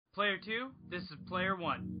Player 2, this is Player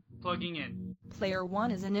 1, plugging in. Player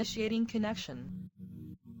 1 is initiating connection.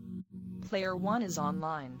 Player 1 is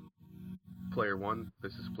online. Player 1,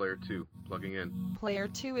 this is Player 2, plugging in. Player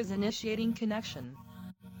 2 is initiating connection.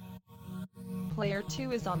 Player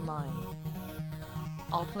 2 is online.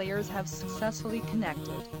 All players have successfully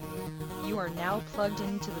connected. You are now plugged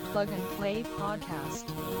into the Plug and Play podcast.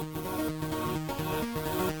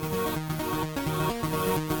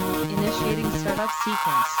 Initiating startup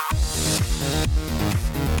sequence.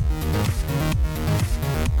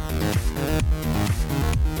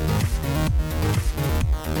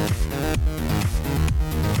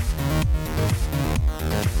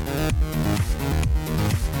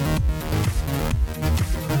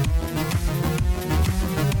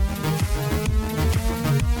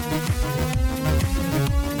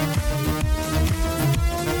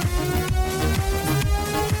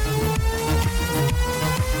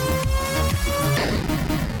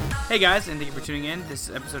 Hey guys, and thank you for tuning in. This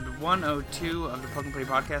is episode 102 of the Plug and Play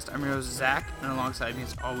podcast. I'm your host, Zach, and alongside me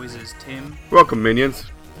as always is Tim. Welcome, minions.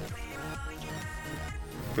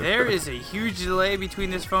 There is a huge delay between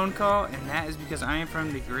this phone call, and that is because I am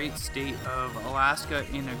from the great state of Alaska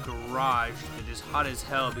in a garage that is hot as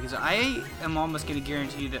hell, because I am almost going to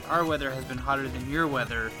guarantee that our weather has been hotter than your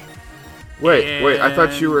weather. Wait, I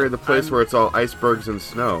thought you were in the place where it's all icebergs and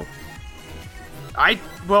snow.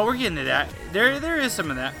 Well, we're getting to that. There is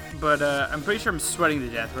some of that, but I'm pretty sure I'm sweating to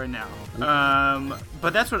death right now.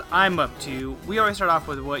 But that's what I'm up to. We always start off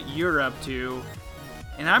with what you're up to,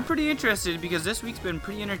 and I'm pretty interested because this week's been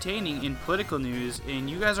pretty entertaining in political news, and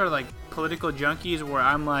you guys are like political junkies where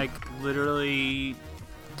I'm like literally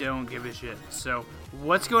don't give a shit. So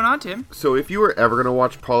what's going on, Tim? So if you were ever going to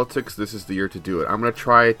watch politics, this is the year to do it. I'm going to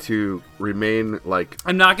try to remain like...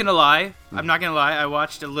 I'm not going to lie. I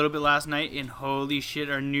watched a little bit last night, and holy shit,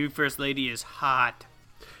 our new First Lady is hot.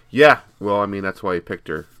 Yeah, well, I mean, that's why he picked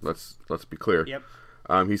her. Let's be clear. Yep.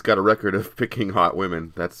 He's got a record of picking hot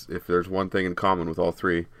women. That's if there's one thing in common with all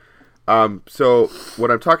three. So what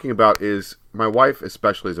I'm talking about is my wife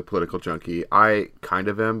especially is a political junkie. I kind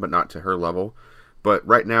of am, but not to her level. But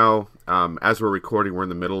right now, as we're recording, we're in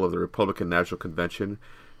the middle of the Republican National Convention,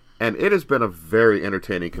 and it has been a very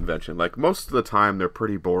entertaining convention. Like, most of the time, they're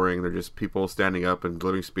pretty boring. They're just people standing up and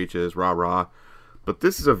delivering speeches, rah-rah. But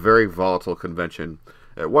this is a very volatile convention.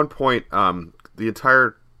 At one point, the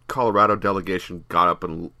entire Colorado delegation got up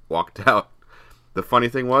and walked out. The funny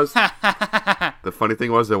thing was they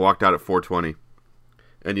walked out at 4:20.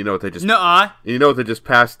 And you know what they just... You know what they just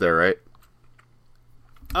passed there, right?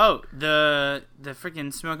 Oh, the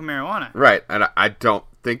freaking smoking marijuana. Right, and I don't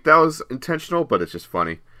think that was intentional, but it's just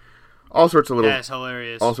funny. All sorts of little... That's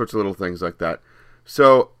hilarious. All sorts of little things like that.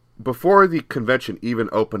 So, before the convention even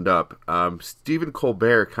opened up, Stephen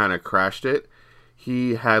Colbert kind of crashed it.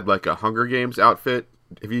 He had like a Hunger Games outfit.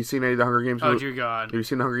 Have you seen any of the Hunger Games movies? Oh, dear God. Have you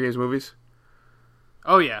seen the Hunger Games movies?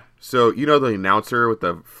 Oh, yeah. So, you know the announcer with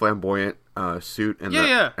the flamboyant suit and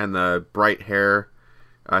and the bright hair?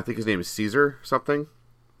 I think his name is Caesar something.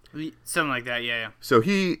 Something like that, yeah. So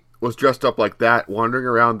he was dressed up like that, wandering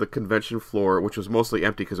around the convention floor, which was mostly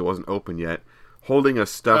empty because it wasn't open yet, holding a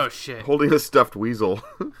stuffed weasel.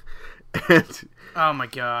 And, oh my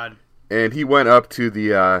God! And he went up to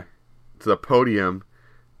the podium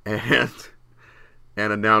and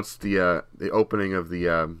announced the opening of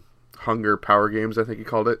the Hunger Power Games, I think he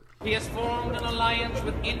called it. He has formed an alliance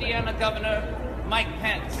with Indiana Governor Mike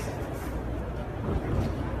Pence.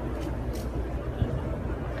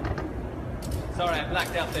 Sorry, I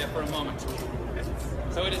blacked out there for a moment.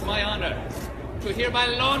 So it is my honor to hereby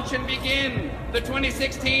launch and begin the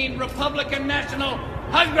 2016 Republican National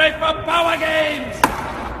Hungry for Power Games!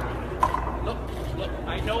 Look,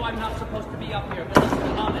 I know I'm not supposed to be up here, but let's be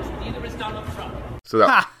honest, neither is Donald Trump. So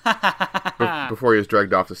that, before he was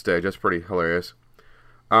dragged off the stage, that's pretty hilarious.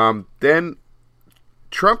 Then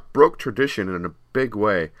Trump broke tradition in a big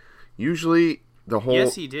way. Usually...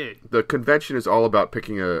 Yes, he did. The convention is all about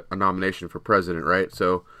picking a nomination for president, right?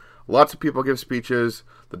 So lots of people give speeches.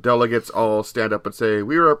 The delegates all stand up and say,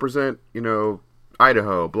 we represent,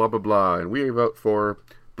 Idaho, blah, blah, blah, and we vote for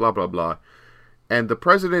blah, blah, blah. And the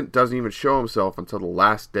president doesn't even show himself until the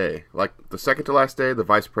last day. Like, the second to last day, the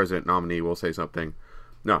vice president nominee will say something.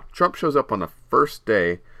 No, Trump shows up on the first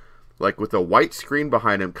day, like, with a white screen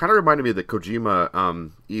behind him. Kind of reminded me of the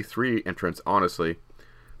Kojima E3 entrance, honestly.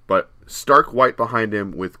 But stark white behind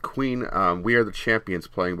him with Queen, We Are the Champions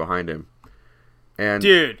playing behind him. And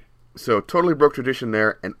dude. So totally broke tradition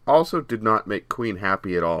there, and also did not make Queen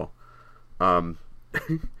happy at all.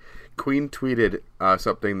 Queen tweeted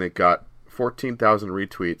something that got 14,000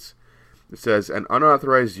 retweets. It says, an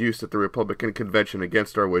unauthorized use at the Republican convention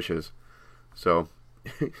against our wishes. So...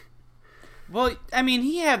 Well, I mean,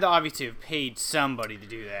 he had to obviously have paid somebody to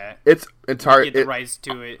do that. It's entirely... Get the rights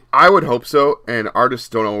to it. I would hope so, and artists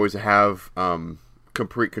don't always have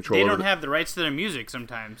complete control. They don't have the rights to their music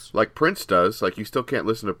sometimes. Like Prince does. Like, you still can't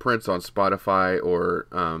listen to Prince on Spotify or,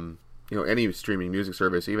 any streaming music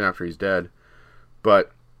service, even after he's dead.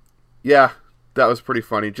 But, yeah, that was pretty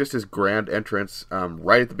funny. Just his grand entrance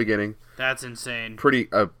right at the beginning. That's insane. Pretty,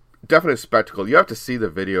 definite spectacle. You have to see the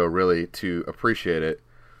video, really, to appreciate it.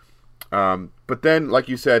 But then, like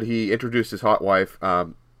you said, he introduced his hot wife,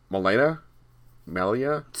 Melia?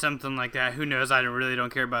 Something like that. Who knows? I really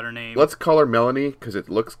don't care about her name. Let's call her Melanie, because it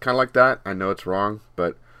looks kind of like that. I know it's wrong,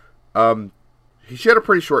 but she had a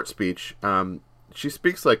pretty short speech. She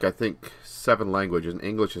speaks, like, I think, 7 languages, and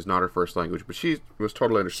English is not her first language, but she was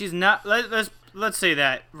totally understanding. She's not, let's say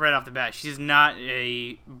that right off the bat. She's not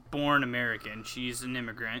a born American. She's an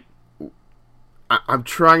immigrant. I'm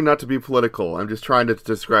trying not to be political. I'm just trying to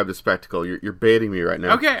describe the spectacle. You're baiting me right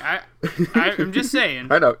now. Okay, I'm just saying.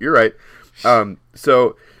 I know, you're right.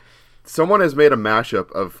 So someone has made a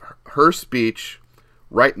mashup of her speech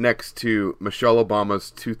right next to Michelle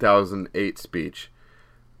Obama's 2008 speech,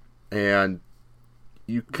 and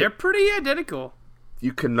they're pretty identical.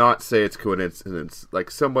 You cannot say it's coincidence.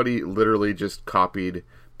 Like, somebody literally just copied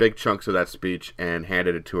big chunks of that speech and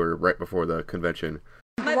handed it to her right before the convention.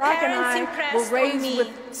 My parents were raised with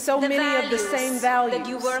so many of the same values. That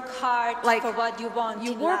you work hard for what you want.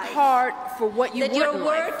 You work hard for what you want. That your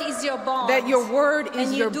word is your bond. That your word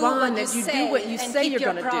is your bond. That you do what you say you're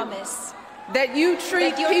going to do. That you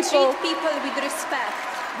treat people with respect.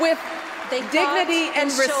 With dignity and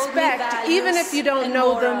respect, even if you don't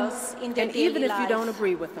know them, and even if you don't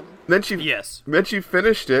agree with them. Then she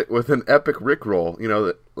finished it with an epic Rickroll. You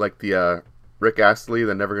know, like the Rick Astley,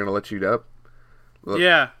 the Never Gonna Let You Up.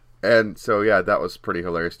 Yeah. And so, yeah, that was pretty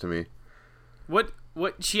hilarious to me. What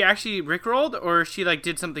she actually rickrolled, or she like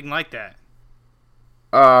did something like that?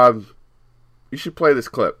 You should play this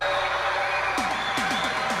clip.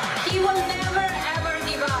 He will never ever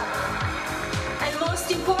give up. And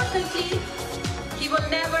most importantly, he will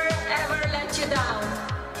never ever let you down.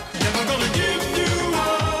 Never gonna give you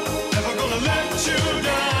up, never gonna let you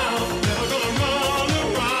down, never gonna run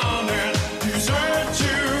around and desert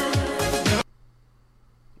you.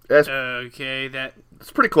 Okay,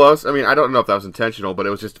 it's pretty close. I mean, I don't know if that was intentional, but it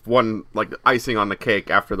was just one, like, icing on the cake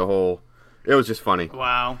after the whole... It was just funny.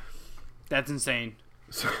 Wow. That's insane.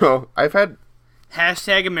 So, I've had...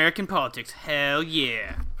 Hashtag American politics. Hell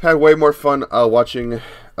yeah. Had way more fun watching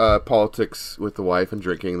politics with the wife and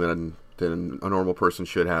drinking than a normal person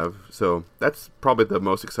should have. So, that's probably the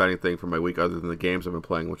most exciting thing for my week, other than the games I've been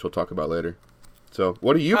playing, which we'll talk about later. So,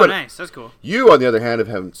 what are you... Oh, nice. That's cool. You, on the other hand,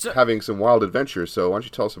 have having some wild adventures, so why don't you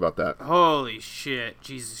tell us about that? Holy shit.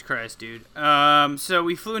 Jesus Christ, dude. So,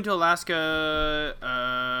 we flew into Alaska,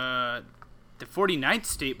 the 49th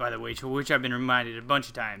state, by the way, to which I've been reminded a bunch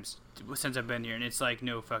of times since I've been here, and it's like,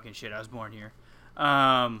 no fucking shit, I was born here.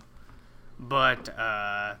 I'm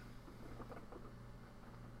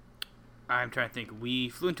trying to think. We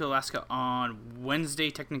flew into Alaska on Wednesday,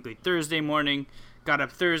 technically Thursday morning, got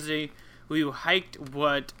up Thursday. We hiked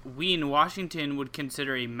what we in Washington would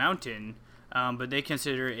consider a mountain, but they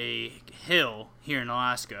consider a hill here in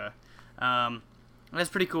Alaska. That's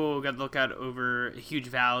pretty cool. We got to look out over a huge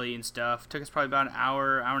valley and stuff. Took us probably about an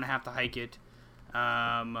hour and a half to hike it.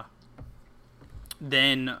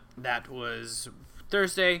 Then that was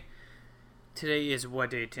Thursday. Today is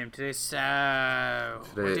what day, Tim? Today's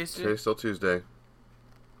Today's still Tuesday.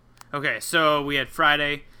 Okay, so we had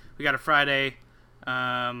Friday. We got a Friday.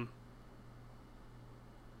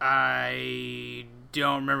 I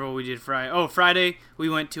don't remember what we did Friday. Oh, Friday we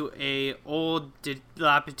went to a old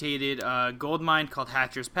dilapidated gold mine called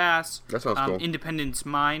Hatcher's Pass. That sounds cool. Independence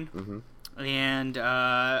Mine. Mm-hmm. And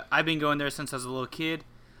I've been going there since I was a little kid.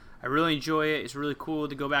 I really enjoy it. It's really cool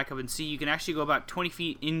to go back up and see. You can actually go about 20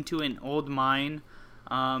 feet into an old mine.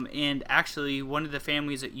 And actually, one of the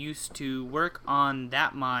families that used to work on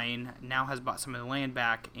that mine now has bought some of the land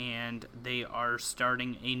back, and they are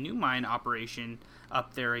starting a new mine operation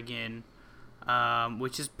up there again,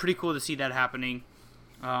 which is pretty cool to see that happening.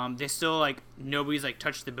 They still, like, nobody's, like,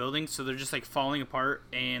 touched the building, so they're just, like, falling apart,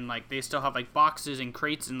 and, like, they still have, like, boxes and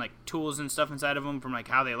crates and, like, tools and stuff inside of them from, like,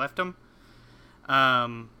 how they left them.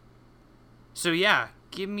 So, yeah,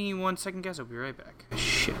 give me 1 second, guys. I'll be right back.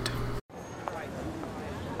 Shit.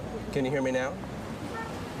 Can you hear me now?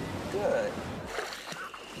 Good.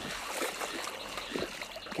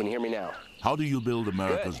 Can you hear me now? How do you build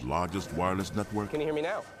America's largest wireless network? Can you hear me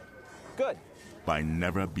now? Good. by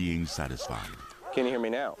never being satisfied. Can you hear me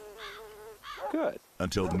now? Good.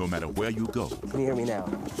 Until no matter where you go, Can you hear me now?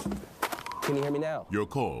 Can you hear me now? your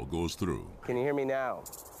call goes through. Can you hear me now?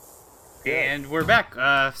 And we're back.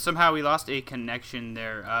 Somehow we lost a connection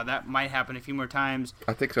there. That might happen a few more times.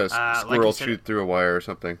 I think so. Like Squirrel you said- shoot through a wire or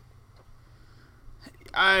something.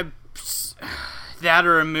 That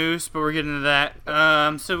or a moose, but we're getting to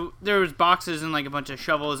that. So there was boxes and like a bunch of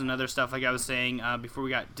shovels and other stuff, like I was saying, before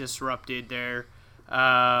we got disrupted there.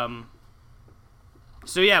 So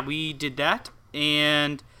yeah, we did that,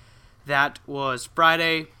 and that was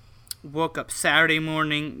Friday. Woke up Saturday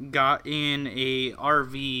morning, got in a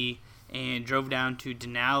RV, and drove down to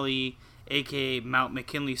Denali, aka Mount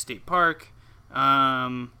McKinley State Park.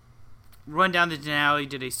 Run down to Denali,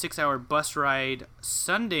 did a 6-hour bus ride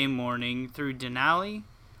Sunday morning through Denali.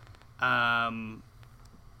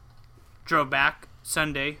 Drove back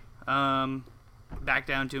Sunday, back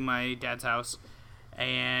down to my dad's house,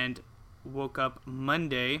 and woke up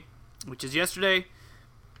Monday, which is yesterday.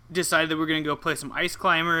 Decided that we're going to go play some ice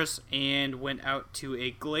climbers, and went out to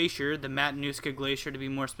a glacier, the Matanuska Glacier to be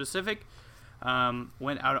more specific.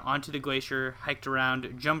 Went out onto the glacier, hiked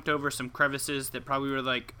around, jumped over some crevices that probably were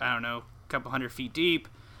like, I don't know, a couple 100 feet deep,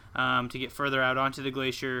 to get further out onto the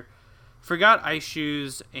glacier. Forgot ice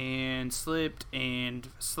shoes and slipped and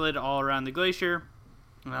slid all around the glacier.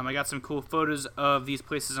 I got some cool photos of these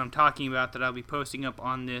places I'm talking about that I'll be posting up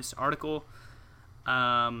on this article.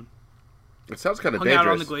 It sounds kind of Hung dangerous.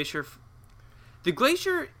 out on the glacier. The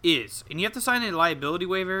glacier is, and you have to sign a liability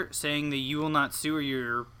waiver saying that you will not sue, or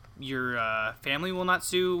your family will not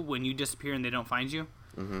sue when you disappear and they don't find you.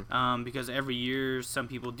 Mm-hmm. Because every year some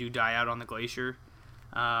people do die out on the glacier,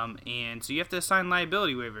 and so you have to sign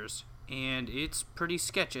liability waivers, and it's pretty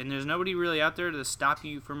sketch. And there's nobody really out there to stop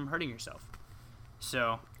you from hurting yourself.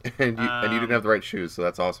 So and you didn't have the right shoes, so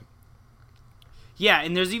that's awesome. yeah,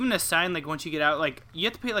 and there's even a sign like once you get out, like you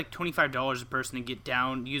have to pay like $25 a person to get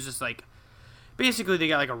down. Use this like basically they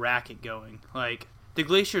got like a racket going. Like the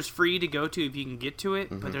glacier's free to go to if you can get to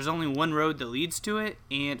it, but there's only one road that leads to it,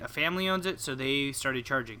 and a family owns it, so they started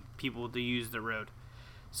charging people to use the road.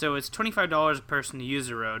 So it's $25 a person to use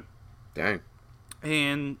the road. Dang.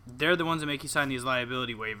 And they're the ones that make you sign these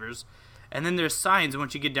liability waivers. And then there's signs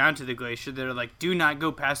once you get down to the glacier that are like, do not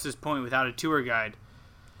go past this point without a tour guide.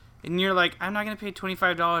 And you're like, I'm not going to pay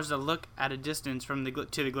 $25 to look at a distance from the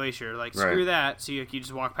to the glacier. Like, screw Right. that. So you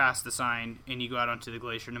just walk past the sign and you go out onto the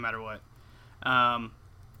glacier no matter what.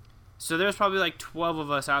 So there's probably like 12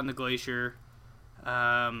 of us out in the glacier.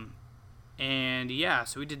 And yeah,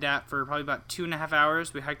 so we did that for probably about 2.5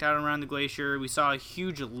 hours. We hiked out around the glacier. We saw a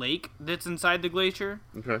huge lake that's inside the glacier.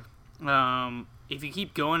 Okay. If you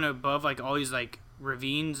keep going above like all these like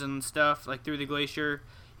ravines and stuff like through the glacier,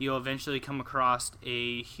 you'll eventually come across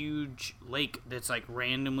a huge lake that's like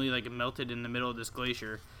randomly like melted in the middle of this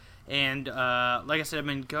glacier. And like I said,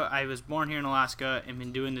 I was born here in Alaska and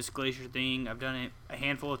been doing this glacier thing. I've done it a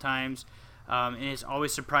handful of times, and it's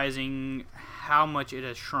always surprising how much it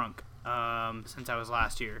has shrunk since I was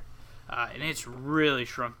last year, and it's really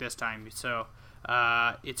shrunk this time. So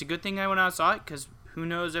it's a good thing I went out and saw it, because who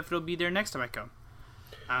knows if it'll be there next time I come.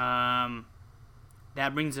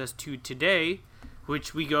 That brings us to today,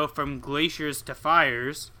 which we go from glaciers to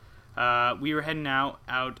fires. We were heading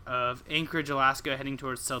out of Anchorage, Alaska, heading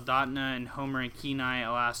towards Soldotna and Homer and Kenai,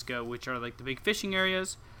 Alaska, which are like the big fishing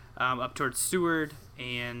areas, up towards Seward,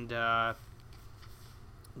 and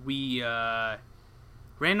we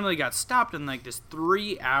randomly got stopped in like this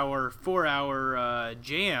 4-hour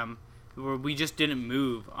jam where we just didn't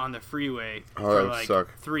move on the freeway for like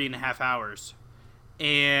suck. 3.5 hours.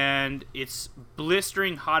 And it's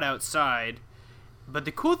blistering hot outside. But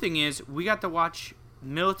the cool thing is, we got to watch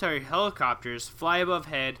military helicopters fly above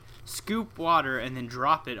head, scoop water, and then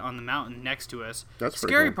drop it on the mountain next to us. That's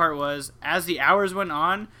pretty scary cool. part was, as the hours went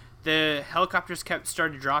on, the helicopters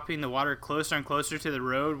started dropping the water closer and closer to the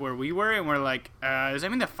road where we were, and we're like, does that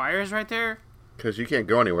mean the fire is right there? Because you can't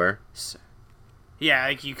go anywhere. So, yeah,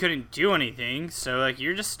 like you couldn't do anything, so like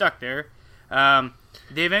you're just stuck there.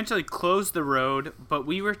 They eventually closed the road, but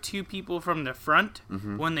we were 2 people from the front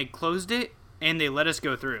when they closed it, and they let us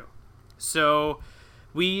go through. So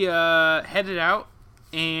we headed out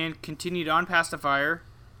and continued on past the fire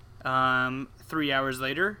 3 hours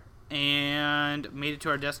later, and made it to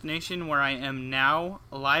our destination, where I am now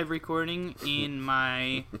live recording in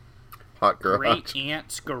my Hot garage. great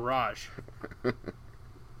aunt's garage.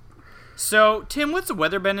 So, Tim, what's the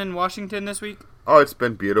weather been in Washington this week? Oh, it's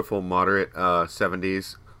been beautiful, moderate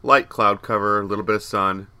 70s. Light cloud cover, a little bit of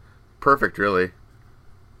sun. Perfect, really.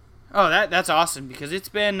 Oh, that's awesome because it's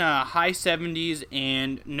been high 70s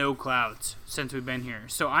and no clouds since we've been here.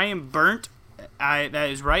 So I am burnt. That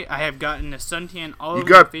is right. I have gotten a suntan all over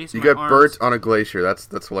my face. You and my got arms. burnt on a glacier.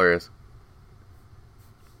 That's hilarious.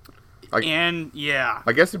 And yeah.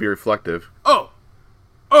 I guess it'd be reflective. Oh!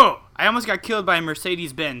 I almost got killed by a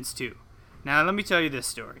Mercedes-Benz too. Now let me tell you this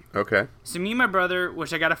story. Okay. So me and my brother,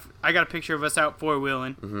 which I got a picture of us out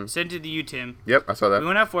four-wheeling, sent it to you, Tim. Yep, I saw that. We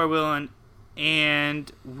went out four-wheeling,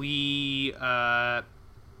 and we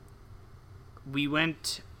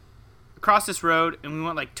went across this road, and we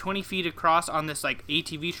went like 20 feet across on this like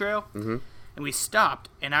ATV trail, and we stopped,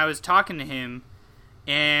 and I was talking to him,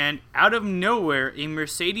 and out of nowhere, a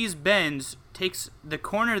Mercedes-Benz takes the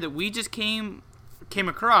corner that we just came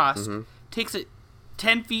across, takes it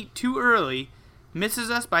 10 feet too early, misses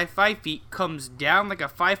us by 5 feet, comes down like a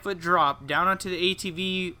 5-foot drop down onto the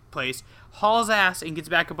ATV place, hauls ass, and gets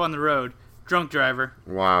back up on the road. Drunk driver.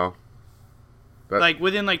 Wow. Like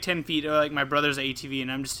within like 10 feet of like my brother's ATV,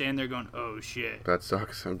 and I'm just standing there going, "Oh shit." That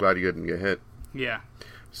sucks. I'm glad you didn't get hit. Yeah.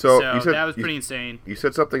 So So you said, that was pretty insane. You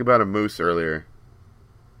said something about a moose earlier.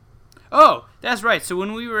 Oh, that's right. So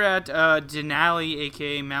when we were at Denali,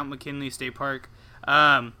 aka Mount McKinley State Park,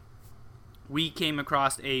 we came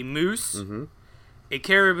across a moose, a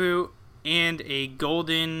caribou, and a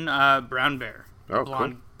golden brown bear. Oh,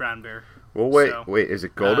 blonde cool. brown bear. Well, wait. So, Is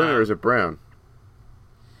it golden or is it brown?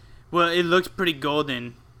 Well, it looks pretty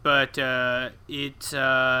golden, but it's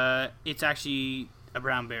actually a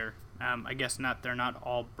brown bear. I guess not. They're not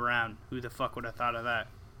all brown. Who the fuck would have thought of that?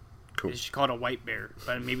 Cool. They should call it a white bear,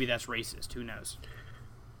 but maybe that's racist. Who knows?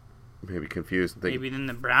 Maybe confused. Maybe then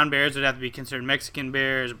the brown bears would have to be considered Mexican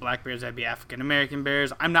bears. Black bears would be African American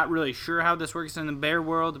bears. I'm not really sure how this works in the bear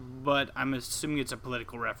world, but I'm assuming it's a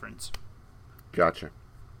political reference. Gotcha.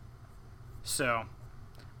 So,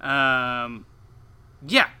 yeah.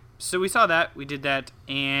 So we saw that. We did that.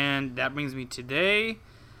 And that brings me today.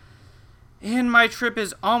 And my trip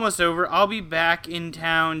is almost over. I'll be back in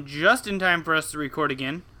town just in time for us to record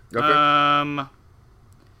again. Okay.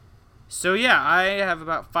 So yeah, I have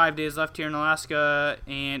about 5 days left here in Alaska,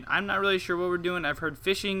 and I'm not really sure what we're doing. I've heard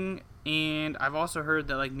fishing, and I've also heard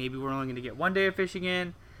that like maybe we're only going to get 1 day of fishing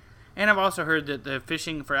in. And I've also heard that the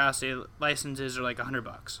fishing for out-of-state licenses are like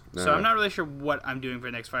 $100. So I'm not really sure what I'm doing for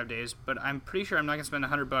the next 5 days, but I'm pretty sure I'm not going to spend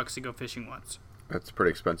 $100 to go fishing once. That's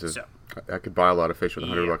pretty expensive. So, I could buy a lot of fish with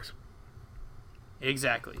 $100.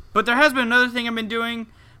 Exactly. But there has been another thing I've been doing,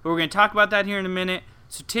 but we're going to talk about that here in a minute.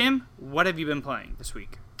 So Tim, what have you been playing this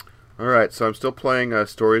week? All right, so I'm still playing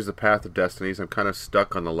Stories: The Path of Destinies. I'm kind of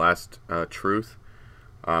stuck on the last truth.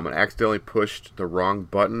 I accidentally pushed the wrong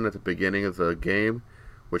button at the beginning of the game,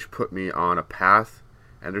 which put me on a path,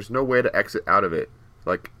 and there's no way to exit out of it.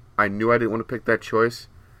 Like, I knew I didn't want to pick that choice,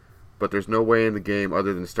 but there's no way in the game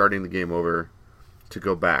other than starting the game over to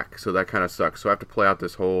go back. So that kind of sucks. So I have to play out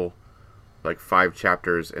this whole, like, 5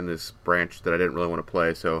 chapters in this branch that I didn't really want to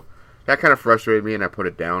play. So that kind of frustrated me, and I put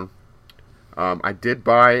it down. I did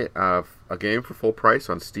buy a game for full price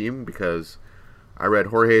on Steam because I read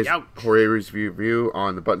Jorge's review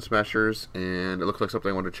on the Button Smashers, and it looked like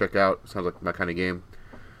something I wanted to check out. Sounds like my kind of game.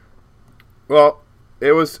 Well,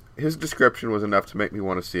 his description was enough to make me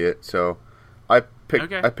want to see it, so I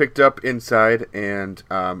picked up Inside, and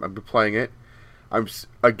I've been playing it. I'm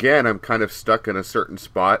kind of stuck in a certain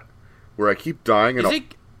spot where I keep dying. And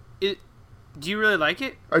do you really like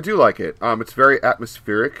it? I do like it. It's very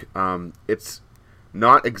atmospheric. It's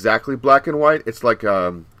not exactly black and white. It's like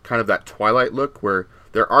kind of that Twilight look where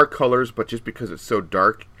there are colors, but just because it's so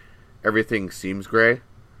dark, everything seems gray.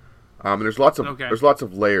 And there's lots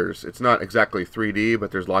of layers. It's not exactly 3D,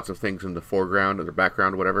 but there's lots of things in the foreground or the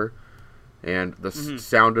background, whatever. And the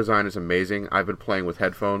sound design is amazing. I've been playing with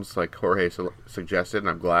headphones, like Jorge suggested, and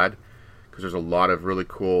I'm glad because there's a lot of really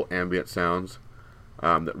cool ambient sounds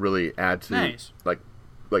that really add to like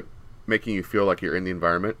making you feel like you're in the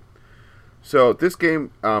environment. So this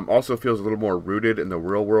game also feels a little more rooted in the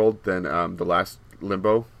real world than the last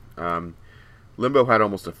Limbo. Limbo had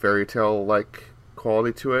almost a fairy tale like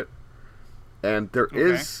quality to it. And there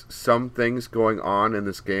is some things going on in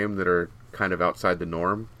this game that are kind of outside the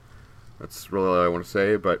norm. That's really all I want to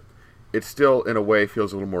say, but it still, in a way,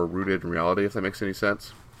 feels a little more rooted in reality, if that makes any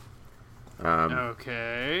sense.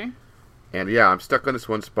 Okay. And yeah, I'm stuck on this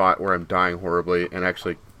one spot where I'm dying horribly, and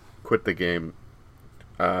actually quit the game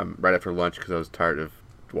right after lunch because I was tired of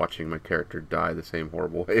watching my character die the same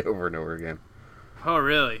horrible way over and over again. Oh,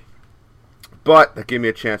 really? But that gave me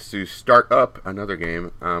a chance to start up another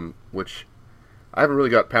game, which I haven't really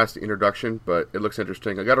got past the introduction, but it looks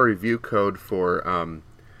interesting. I got a review code for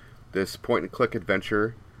this point-and-click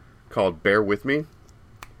adventure called Bear With Me.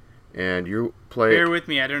 and you play. Bear with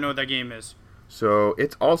me, I don't know what that game is. So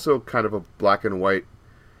it's also kind of a black and white.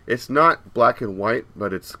 It's not black and white,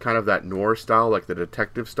 but it's kind of that noir style, like the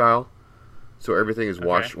detective style. So everything is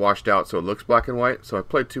washed out, so it looks black and white. So I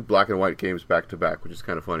played 2 black and white games back to back, which is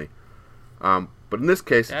kind of funny. But in this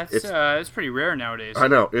case, it's pretty rare nowadays. I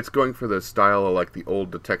know it's going for the style of like the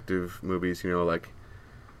old detective movies. You know, like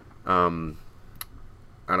I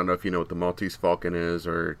don't know if you know what the Maltese Falcon is,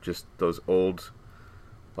 or just those old,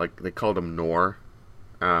 like they called them noir.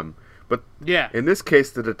 But yeah, in this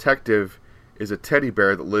case, the detective is a teddy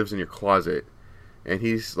bear that lives in your closet. And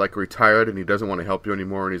he's like retired, and he doesn't want to help you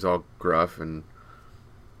anymore, and he's all gruff, and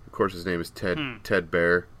of course his name is Ted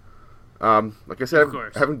Bear. Like I said,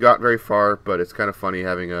 I haven't got very far, but it's kind of funny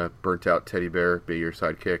having a burnt-out teddy bear be your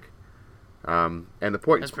sidekick. And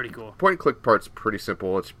that's pretty cool. Point and click part's pretty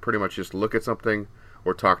simple. It's pretty much just look at something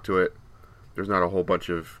or talk to it. There's not a whole bunch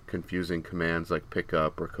of confusing commands like pick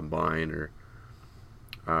up or combine or.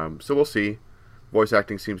 So we'll see. Voice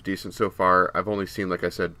acting seems decent so far. I've only seen, like I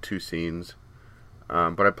said, 2 scenes.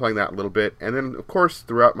 But I'm playing that a little bit. And then, of course,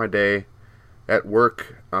 throughout my day, at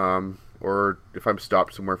work, or if I'm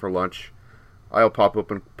stopped somewhere for lunch, I'll pop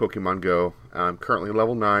open Pokemon Go. I'm currently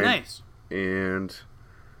level 9. Nice. And,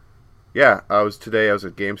 yeah, I was at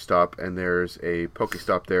GameStop, and there's a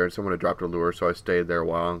Pokestop there, and someone had dropped a lure, so I stayed there a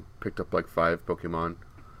while and picked up like 5 Pokemon.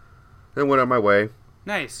 Then went on my way.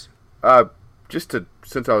 Nice.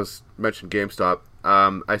 Since I was mentioning GameStop,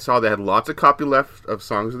 I saw they had lots of copy left of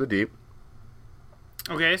Songs of the Deep.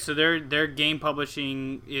 Okay, so their game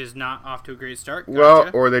publishing is not off to a great start. Gotcha. Well,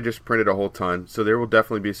 or they just printed a whole ton, so there will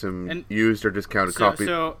definitely be some used or discounted copies.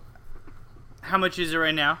 So, how much is it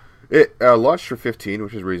right now? It launched for $15,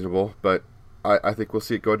 which is reasonable, but I think we'll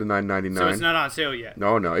see it go to $9.99. So it's not on sale yet.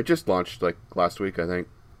 No, it just launched like last week, I think.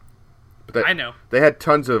 But I know they had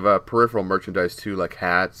tons of peripheral merchandise too, like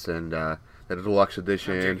hats and a deluxe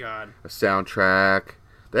edition, oh, dear God. A soundtrack.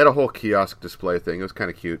 They had a whole kiosk display thing. It was kind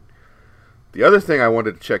of cute. The other thing I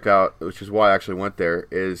wanted to check out, which is why I actually went there,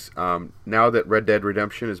 is now that Red Dead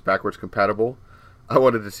Redemption is backwards compatible, I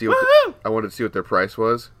wanted to see what their price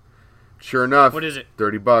was. Sure enough, what is it?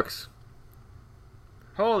 $30.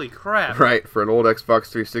 Holy crap! Right, for an old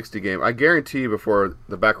Xbox 360 game. I guarantee before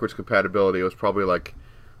the backwards compatibility, it was probably like,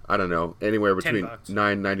 I don't know, anywhere between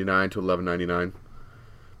 $9.99 to $11.99.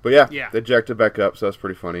 But yeah, they jacked it back up, so that's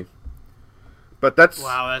pretty funny. But that's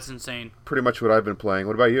insane. Pretty much what I've been playing.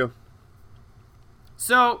 What about you?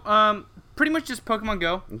 So, pretty much just Pokemon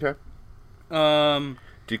Go. Okay.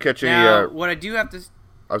 Do you catch any? Now, what I do have to.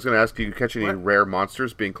 I was going to ask, do you catch any rare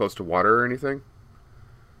monsters being close to water or anything?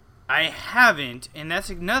 I haven't, and that's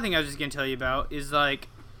another thing I was just going to tell you about, is like,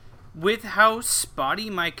 with how spotty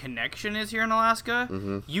my connection is here in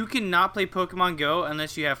Alaska, you cannot play Pokemon Go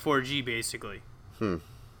unless you have 4G, basically.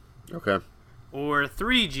 Okay. Or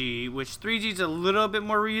 3G, which 3G is a little bit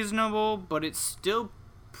more reasonable, but it's still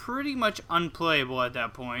pretty much unplayable at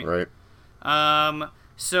that point. Right.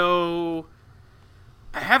 So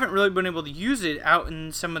I haven't really been able to use it out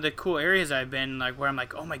in some of the cool areas I've been, like, where I'm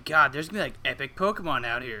like, oh my god, there's gonna be like epic Pokemon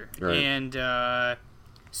out here. Right. And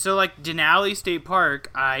so like Denali State Park,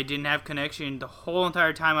 I didn't have connection the whole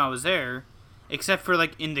entire time I was there, except for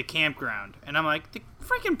like in the campground. And I'm like, the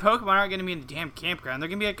freaking Pokemon aren't gonna be in the damn campground. They're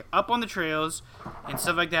gonna be like up on the trails and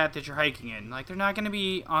stuff like that you're hiking in. Like, they're not gonna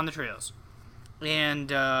be on the trails. And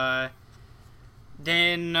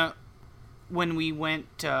then when we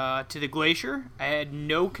went to the glacier, I had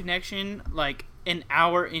no connection like an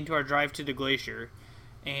hour into our drive to the glacier,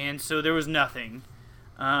 and so there was nothing.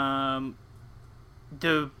 The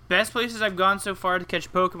best places I've gone so far to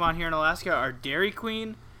catch Pokemon here in Alaska are Dairy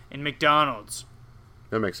Queen and McDonald's.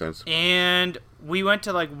 That makes sense. And we went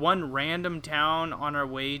to like one random town on our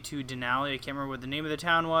way to Denali. I can't remember what the name of the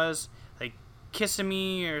town was, like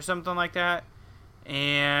Kissimmee or something like that.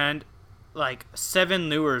 And like 7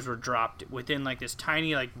 lures were dropped within like this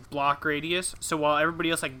tiny like block radius. So while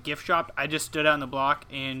everybody else like gift shopped, I just stood out in the block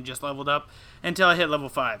and just leveled up until I hit level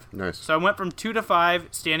 5. Nice. So I went from 2 to 5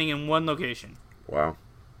 standing in one location. Wow.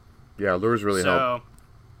 Yeah, lures really help.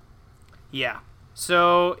 Yeah.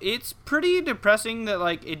 So it's pretty depressing that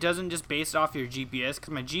like it doesn't just base off your GPS,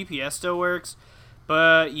 because my GPS still works,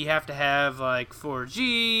 but you have to have like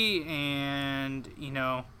 4G and, you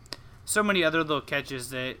know, so many other little catches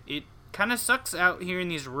that it kind of sucks out here in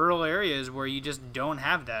these rural areas where you just don't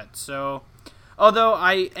have that. So, although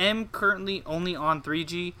I am currently only on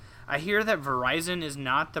 3G, I hear that Verizon is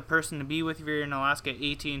not the person to be with if you're in Alaska.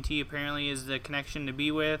 AT&T apparently is the connection to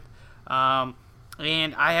be with. And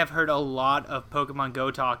I have heard a lot of Pokemon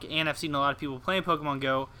Go talk, and I've seen a lot of people playing Pokemon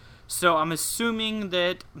Go. So I'm assuming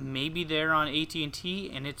that maybe they're on AT&T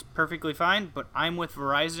and it's perfectly fine, but I'm with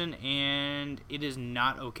Verizon and it is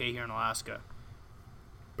not okay here in Alaska.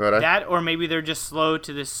 But That, or maybe they're just slow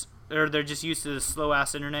to this, or they're just used to the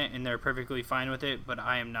slow-ass internet and they're perfectly fine with it, but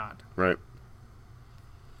I am not. Right.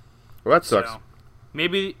 Well, that sucks. So,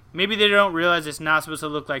 maybe they don't realize it's not supposed to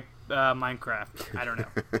look like Minecraft. I don't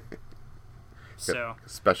know. So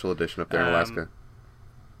Special edition up there in Alaska.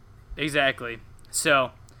 Exactly.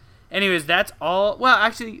 So, anyways, that's all. Well,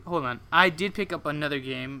 actually, hold on. I did pick up another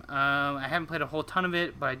game. I haven't played a whole ton of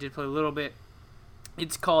it, but I did play a little bit.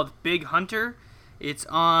 It's called Big Hunter. It's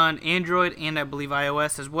on Android and I believe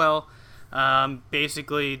iOS as well.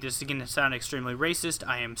 Basically, this is going to sound extremely racist.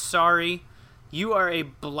 I am sorry. You are a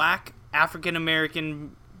black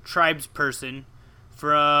African-American tribes person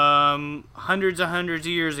from hundreds of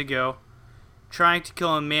years ago trying to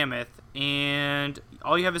kill a mammoth, and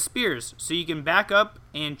all you have is spears. So you can back up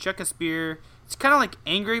and chuck a spear. It's kind of like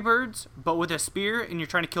Angry Birds, but with a spear, and you're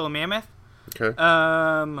trying to kill a mammoth. Okay.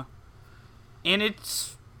 And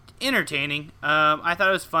it's entertaining. I thought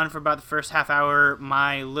it was fun for about the first half hour.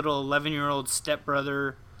 My little 11-year-old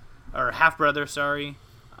stepbrother, or half-brother, sorry,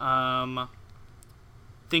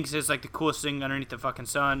 thinks it's like the coolest thing underneath the fucking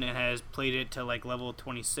sun and has played it to like level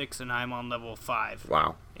 26, and I'm on level 5.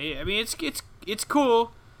 Wow. I mean, it's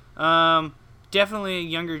cool. Definitely a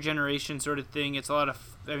younger generation sort of thing. It's a lot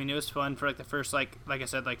of, I mean, it was fun for like the first, like I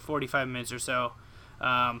said, like 45 minutes or so.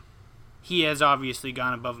 He has obviously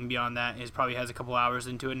gone above and beyond that. He probably has a couple hours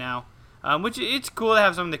into it now, which it's cool to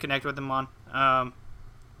have something to connect with him on.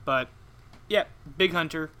 But yeah, Big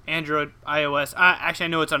Hunter, Android, iOS. Actually, I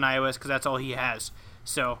know it's on iOS because that's all he has.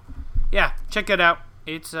 So yeah, check it out.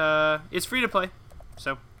 It's free to play.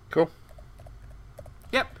 So Cool.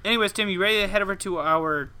 Yep. Anyways, Tim, you ready to head over to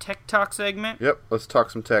our Tech Talk segment? Yep, let's talk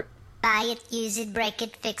some tech. Buy it, use it, break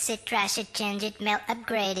it, fix it, trash it, change it, melt,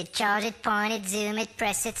 upgrade it, charge it, point it, zoom it,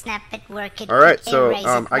 press it, snap it, work it. All right, erase so it,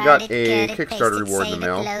 I write got it, a cut it, Kickstarter paste it, reward in the save it,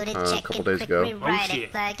 mail load it, a check couple it, days quick ago. rewrite Oh, it,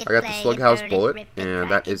 shit. plug it, I got the play it, Slughouse burn it, bullet, rip it, and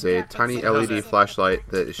crack that is it, a drop it, tiny save it, LED flashlight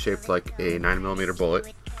that is shaped like a 9mm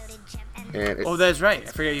bullet. And Oh, that's right. I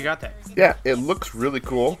forgot you got that. yeah, it looks really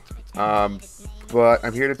cool, but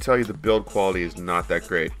I'm here to tell you the build quality is not that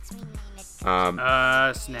great.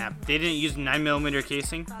 Snap. They didn't use 9mm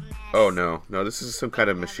casing? Oh no, this is some kind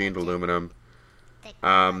of machined aluminum.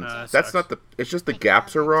 That's sucks. not the. It's just the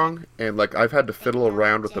gaps are wrong, and like I've had to fiddle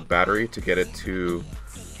around with the battery to get it to.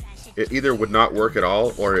 It either would not work at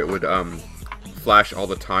all, or it would flash all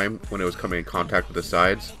the time when it was coming in contact with the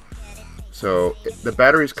sides. So the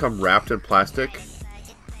batteries come wrapped in plastic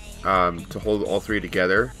to hold all three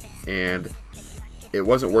together, and it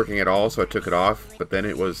wasn't working at all, so I took it off. But then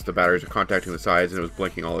the batteries were contacting the sides, and it was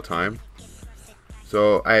blinking all the time.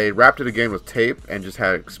 So I wrapped it again with tape and just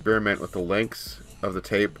had to experiment with the lengths of the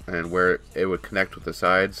tape and where it would connect with the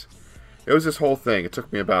sides. It was this whole thing. It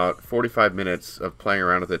took me about 45 minutes of playing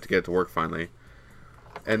around with it to get it to work finally.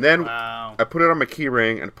 And then Wow. I put it on my key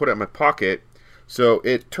ring and put it in my pocket. So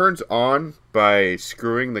it turns on by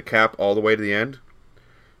screwing the cap all the way to the end.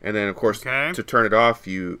 And then, of course, Okay. to turn it off,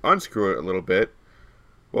 you unscrew it a little bit.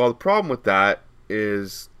 Well, the problem with that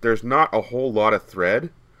is there's not a whole lot of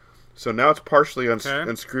thread. So now it's partially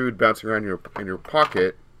unscrewed, bouncing around in your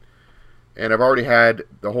pocket. And I've already had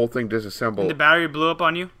the whole thing disassembled. And the battery blew up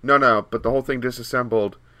on you? No, but the whole thing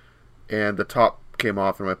disassembled, and the top came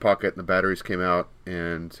off in my pocket, and the batteries came out.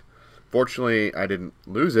 And fortunately, I didn't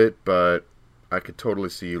lose it, but I could totally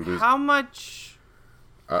see you lose. How much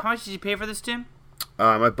did you pay for this, Tim?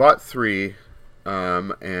 I bought 3,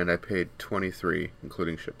 and I paid $23,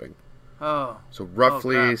 including shipping. Oh. So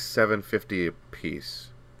roughly crap. $7.50 a piece.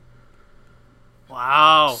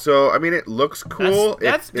 Wow. So I mean, it looks cool.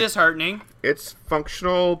 That's disheartening. It's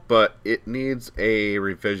functional, but it needs a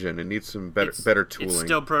revision. It needs some better tooling. It's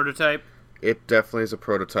still prototype. It definitely is a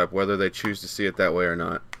prototype, whether they choose to see it that way or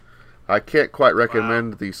not. I can't quite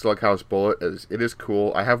recommend the Slughouse bullet. It is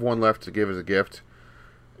cool. I have one left to give as a gift,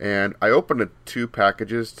 and I opened 2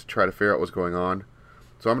 packages to try to figure out what's going on.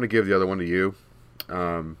 So I'm going to give the other one to you.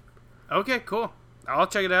 Okay, cool. I'll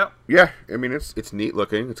check it out. Yeah, I mean it's neat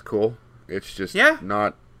looking. It's cool. It's just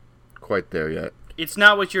not quite there yet. It's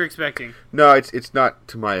not what you're expecting. No, it's not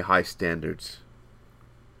to my high standards.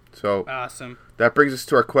 So Awesome. that brings us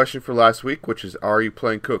to our question for last week, which is, are you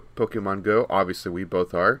playing Pokemon Go? Obviously, we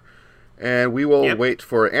both are. And we will wait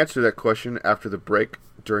for an answer to that question after the break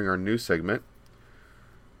during our news segment.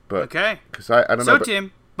 But, Okay. Because I don't know. So,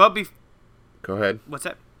 Tim, go ahead. what's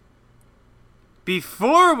that?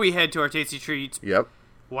 Before we head to our tasty treats, Yep.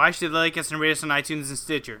 why should they like us and rate us on iTunes and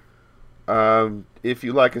Stitcher? If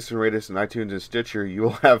you like us and rate us on iTunes and Stitcher, you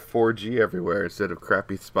will have 4G everywhere instead of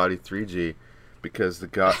crappy, spotty 3G, because the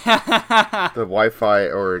Wi-Fi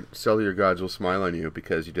or cellular gods will smile on you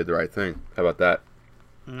because you did the right thing. How about that?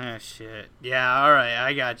 Oh, shit. Yeah, all right,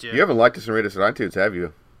 I got you. You haven't liked us and rated us on iTunes, have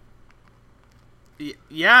you?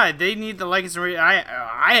 Yeah, they need to like us and rate.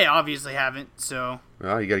 I obviously haven't, so.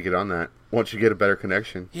 Well, you got to get on that once you get a better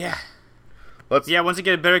connection. Yeah. Once I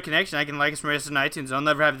get a better connection, I can like us and rate us on iTunes. I'll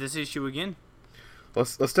never have this issue again.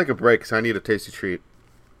 Let's take a break because I need a tasty treat.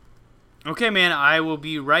 Okay, man, I will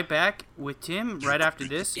be right back with Tim right after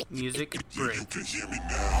this music break. Can you hear me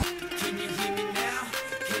now? Can you hear me now?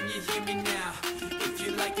 Can you hear me now? If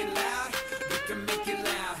you like it loud, we can make it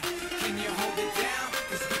loud. Can you hold it down?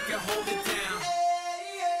 'Cause we can hold it down.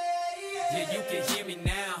 Yeah, you can hear me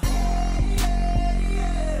now.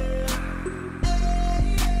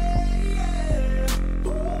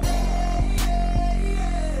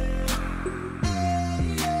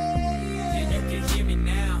 Yeah, you can hear me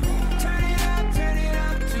now. Turn it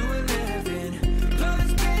up to 11. Blow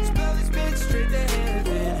this bitch straight to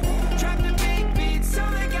heaven. Drop the big beat so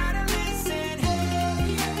they gotta listen.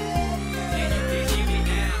 Yeah, you can hear me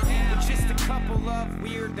now. We're just a couple of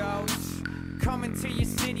weirdos coming to your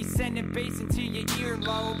city, sending bass into your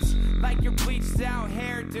earlobes like your bleached out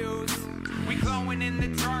hairdos. We glowing in the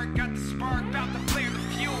dark, got the spark, about to flare the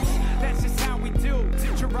fuse. That's just how we do.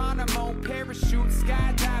 To Geronimo, parachute,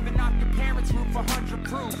 skydiving off your parents' roof, 100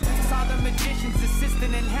 proof. Saw the magician's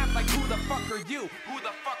assistant in half, like who the fuck are you? Who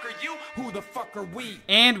the fuck are you? Who the fuck are we?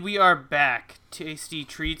 And we are back. Tasty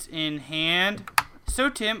treats in hand. So,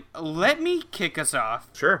 Tim, let me kick us off,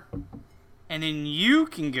 Sure. and then you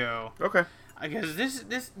can go. Okay. Because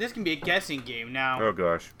this can be a guessing game now. Oh,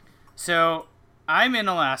 gosh. So, I'm in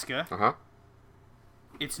Alaska. Uh-huh.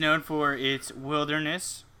 It's known for its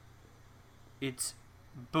wilderness, its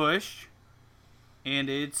bush, and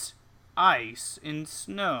its ice and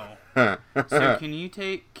snow. So can you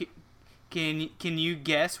can you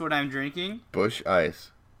guess what I'm drinking? Bush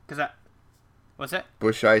ice. What's that?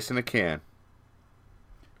 Bush ice in a can.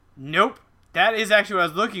 Nope. That is actually what I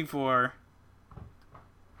was looking for.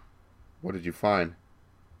 What did you find?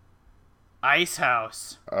 Ice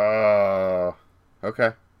House.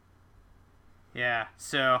 Okay. Yeah,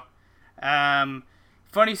 so,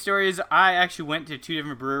 funny story is I actually went to 2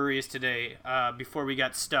 different breweries today before we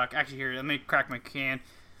got stuck. Actually, here, let me crack my can.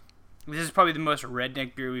 This is probably the most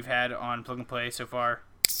redneck beer we've had on Plug and Play so far.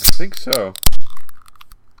 I think so.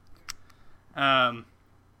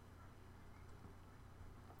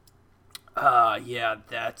 Yeah,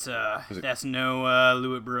 that's no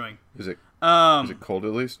Lewitt Brewing. Is it cold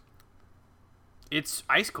at least? It's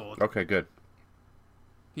ice cold. Okay, good.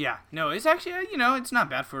 Yeah, no, it's actually, it's not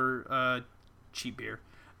bad for cheap beer.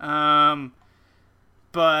 But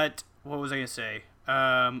what was I going to say?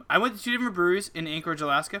 I went to 2 different breweries in Anchorage,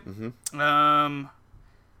 Alaska,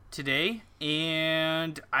 today,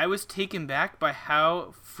 and I was taken back by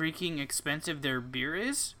how freaking expensive their beer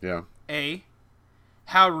is. Yeah. A,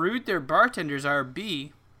 how rude their bartenders are.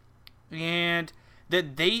 B, and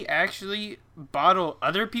that they actually bottle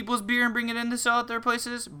other people's beer and bring it in to sell at their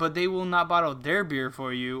places, but they will not bottle their beer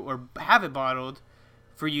for you or have it bottled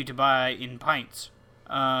for you to buy in pints.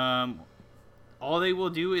 All they will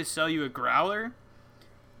do is sell you a growler,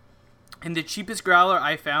 and the cheapest growler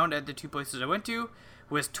I found at the 2 places I went to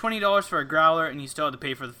was $20 for a growler, and you still had to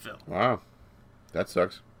pay for the fill. Wow. That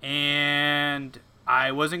sucks. And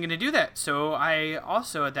I wasn't going to do that, so I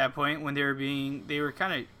also, at that point, when they were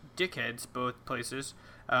kind of dickheads, both places,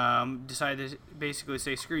 decided to basically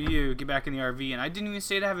say, screw you, get back in the RV, and I didn't even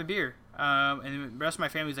stay to have a beer. And the rest of my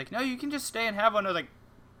family was like, no, you can just stay and have one. I was like,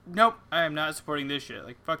 nope, I am not supporting this shit.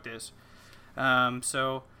 Like, fuck this.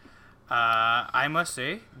 So I must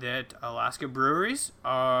say that Alaska breweries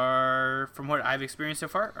are, from what I've experienced so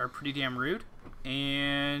far, are pretty damn rude.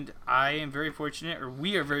 And I am very fortunate, or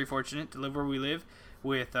we are very fortunate, to live where we live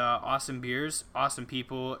with awesome beers, awesome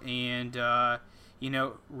people, and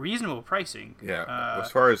reasonable pricing. Yeah. As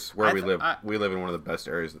far as where we live in one of the best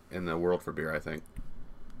areas in the world for beer, I think.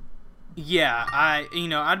 Yeah,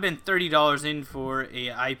 I'd been $30 in for a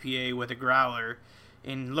IPA with a growler,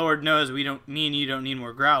 and Lord knows me and you don't need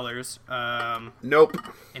more growlers. Nope.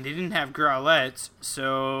 And they didn't have growlettes,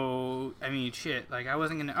 so I mean, shit. Like I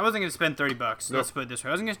wasn't gonna spend $30. Nope. Let's put it this way: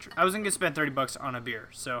 I wasn't gonna spend $30 on a beer.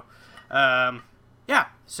 So, yeah.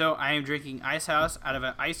 So I am drinking Ice House out of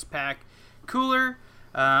an ice pack cooler.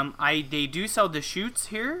 They do sell Deschutes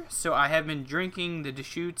here, so I have been drinking the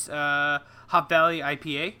Deschutes Hop Valley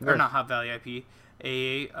IPA, or not Hop Valley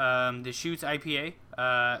IPA, Deschutes IPA,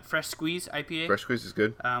 Fresh Squeeze IPA. Fresh Squeeze is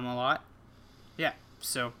good. A lot. Yeah.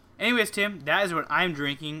 So, Anyways, Tim, that is what I'm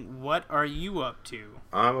drinking. What are you up to?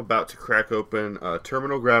 I'm about to crack open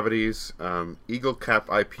Terminal Gravity's Eagle Cap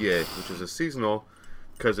IPA, which is a seasonal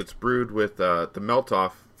because it's brewed with the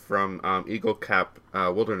melt-off from Eagle Cap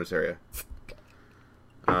Wilderness area.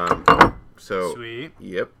 So, Sweet.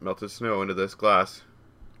 Yep, melted snow into this glass.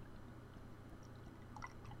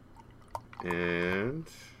 And...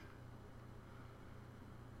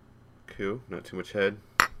 Cool, not too much head.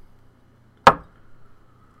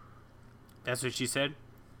 That's what she said?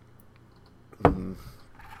 Mm-hmm.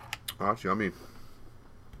 Oh, it's yummy.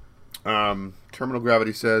 Terminal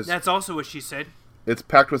Gravity says... That's also what she said. It's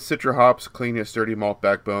packed with Citra hops, clean yet sturdy malt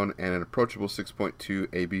backbone, and an approachable 6.2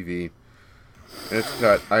 ABV. And it's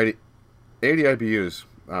got 80 IBUs,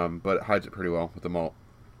 but it hides it pretty well with the malt.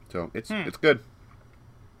 So, it's good.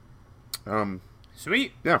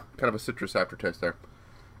 Sweet. Yeah, kind of a citrus aftertaste there.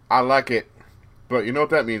 I like it. But you know what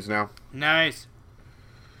that means now. Nice.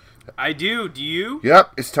 I do. Do you?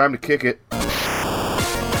 Yep, it's time to kick it.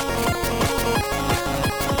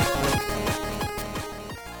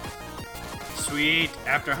 Sweet.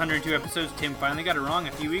 After 102 episodes, Tim finally got it wrong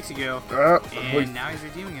a few weeks ago. And now he's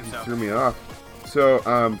redeeming himself. Threw me off. So,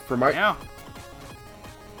 for my... Yeah.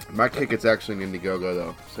 My kick, it's actually an Indiegogo,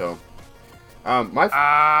 though. So,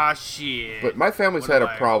 shit. But my family's had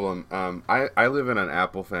a problem. I live in an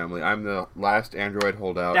Apple family. I'm the last Android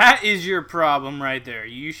holdout. That is your problem right there.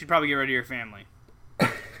 You should probably get rid of your family.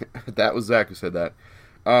 That was Zach who said that.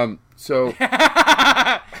 So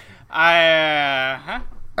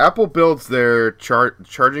Apple builds their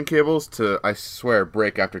charging cables to, I swear,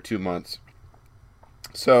 break after 2 months.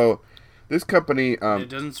 So this company... it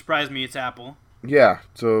doesn't surprise me. It's Apple. Yeah.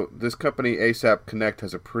 So this company, ASAP Connect,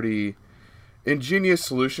 has a pretty ingenious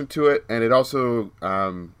solution to it, and it also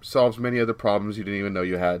solves many other problems you didn't even know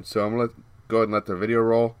you had. So I'm going to go ahead and let the video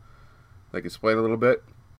roll, like explain a little bit.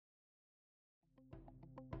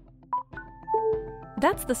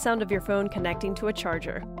 That's the sound of your phone connecting to a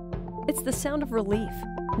charger. It's the sound of relief,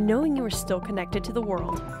 knowing you are still connected to the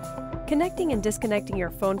world. Connecting and disconnecting your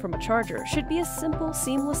phone from a charger should be a simple,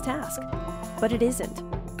 seamless task, but it isn't.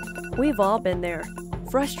 We've all been there,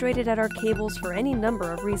 frustrated at our cables for any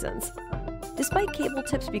number of reasons. Despite cable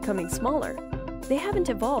tips becoming smaller, they haven't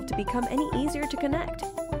evolved to become any easier to connect,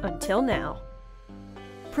 until now.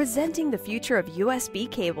 Presenting the future of USB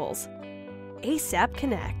cables, ASAP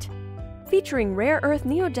Connect. Featuring rare earth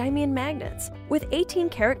neodymium magnets with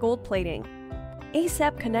 18-karat gold plating.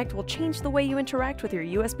 ASAP Connect will change the way you interact with your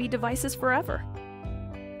USB devices forever.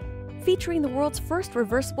 Featuring the world's first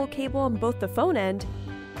reversible cable on both the phone end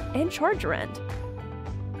and charger end.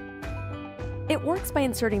 It works by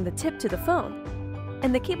inserting the tip to the phone,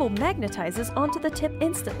 and the cable magnetizes onto the tip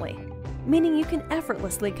instantly, meaning you can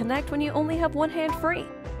effortlessly connect when you only have one hand free,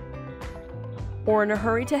 or in a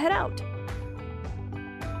hurry to head out,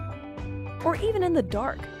 or even in the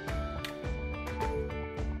dark.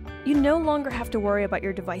 You no longer have to worry about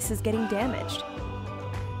your devices getting damaged.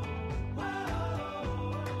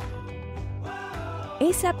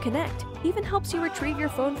 ASAP Connect even helps you retrieve your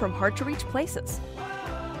phone from hard-to-reach places.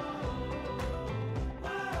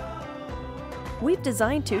 We've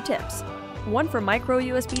designed 2 tips, one for micro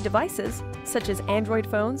USB devices, such as Android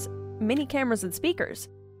phones, mini cameras and speakers.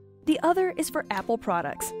 The other is for Apple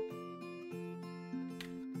products.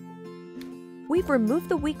 We've removed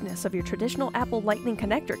the weakness of your traditional Apple Lightning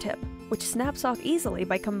connector tip, which snaps off easily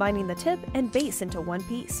by combining the tip and base into one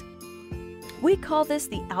piece. We call this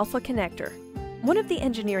the Alpha Connector. One of the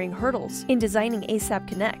engineering hurdles in designing ASAP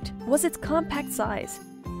Connect was its compact size.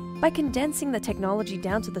 By condensing the technology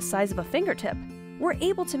down to the size of a fingertip, we're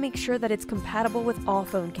able to make sure that it's compatible with all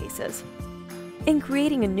phone cases. In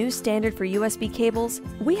creating a new standard for USB cables,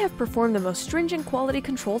 we have performed the most stringent quality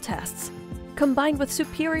control tests, combined with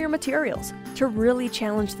superior materials to really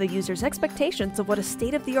challenge the user's expectations of what a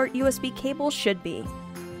state-of-the-art USB cable should be.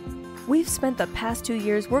 We've spent the past 2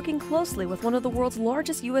 years working closely with one of the world's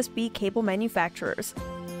largest USB cable manufacturers.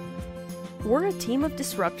 We're a team of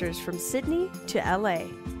disruptors from Sydney to LA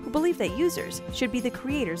who believe that users should be the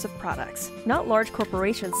creators of products, not large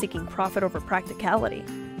corporations seeking profit over practicality.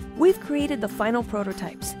 We've created the final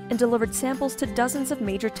prototypes and delivered samples to dozens of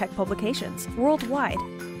major tech publications worldwide.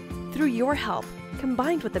 Through your help,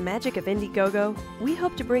 combined with the magic of Indiegogo, we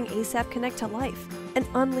hope to bring ASAP Connect to life and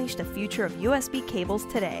unleash the future of USB cables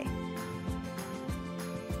today.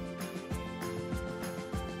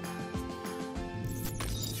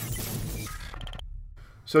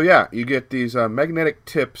 So yeah, you get these magnetic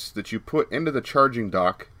tips that you put into the charging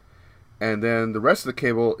dock, and then the rest of the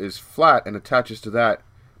cable is flat and attaches to that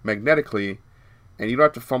magnetically, and you don't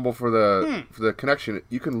have to fumble for the connection.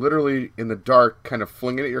 You can literally, in the dark, kind of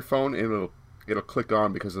fling it at your phone, and it'll click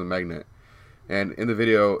on because of the magnet. And in the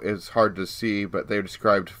video, it's hard to see, but they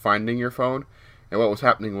described finding your phone. And what was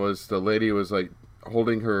happening was the lady was like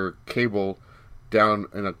holding her cable down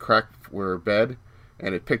in a crack where her bed,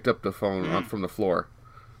 and it picked up the phone up from the floor.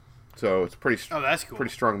 So it's that's cool.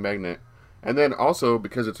 Pretty strong magnet. And then also,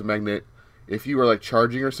 because it's a magnet, if you were like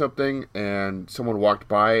charging or something and someone walked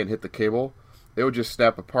by and hit the cable, it would just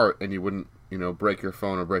snap apart and you wouldn't, break your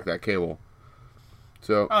phone or break that cable.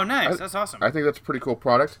 So oh, nice. That's awesome. I think that's a pretty cool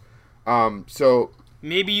product. So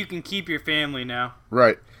maybe you can keep your family now.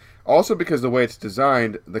 Right. Also, because the way it's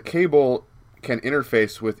designed, the cable can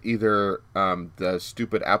interface with either the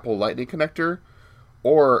stupid Apple Lightning connector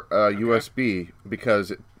or USB,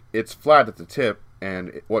 because it's flat at the tip,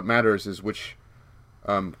 and what matters is which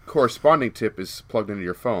corresponding tip is plugged into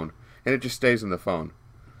your phone, and it just stays in the phone,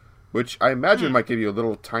 which I imagine might give you a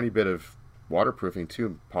little tiny bit of waterproofing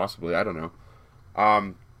too, possibly. I don't know.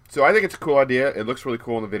 So I think it's a cool idea. It looks really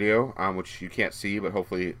cool in the video, which you can't see, but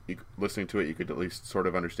hopefully listening to it, you could at least sort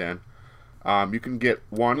of understand. You can get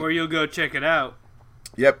one. Or you'll go check it out.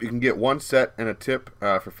 Yep, you can get one set and a tip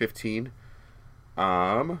for $15.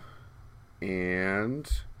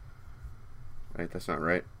 And wait, that's not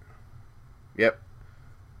right. Yep,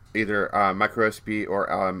 either micro USB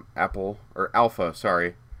or Apple or Alpha.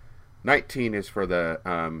 Sorry, 19 is for the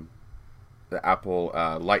Apple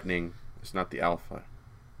Lightning. It's not the Alpha,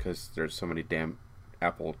 because there's so many damn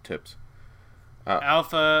Apple tips.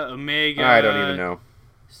 Alpha, Omega. I don't even know.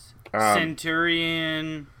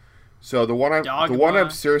 Centurion. So the one I'm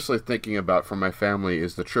seriously thinking about for my family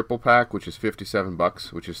is the triple pack, which is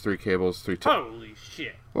 $57, which is 3 cables, 3 tips. Holy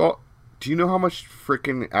shit! Well, do you know how much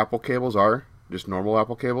freaking Apple cables are? Just normal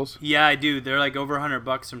Apple cables? Yeah, I do. They're like over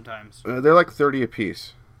 $100 sometimes. They're like 30 a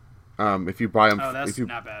piece. If you buy them. Oh, that's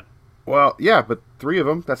not bad. Well, yeah, but 3 of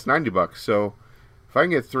them, that's $90. So if I can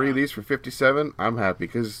get 3 of these for $57, I'm happy,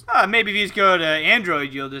 because maybe if you just go to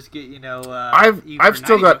Android, you'll just get I've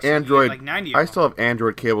still got Android. Like 90 I still have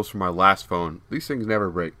Android cables from my last phone. These things never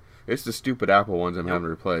break. It's the stupid Apple ones I'm having to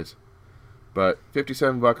replace. But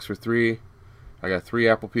 $57 for 3. I got 3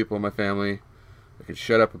 Apple people in my family. I can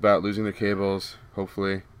shut up about losing their cables,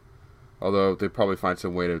 hopefully. Although they probably find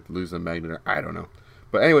some way to lose the magnet. I don't know.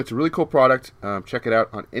 But anyway, it's a really cool product. Check it out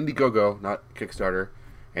on Indiegogo, not Kickstarter.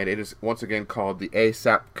 And it is, once again, called the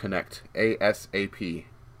ASAP Connect. ASAP.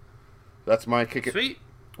 That's my kick it. Sweet.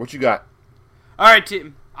 What you got? All right,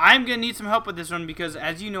 Tim. I'm going to need some help with this one because,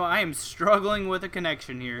 as you know, I am struggling with a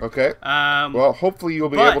connection here. Okay. Well, hopefully you'll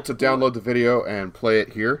be able to download the video and play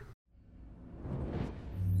it here.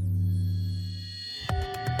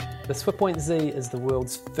 The SwiftPoint Z is the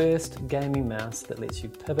world's first gaming mouse that lets you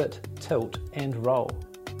pivot, tilt, and roll.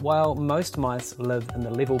 While most mice live in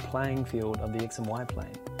the level playing field of the X and Y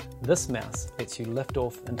plane, this mouse lets you lift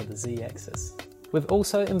off into the Z axis. We've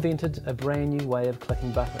also invented a brand new way of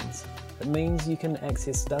clicking buttons. It means you can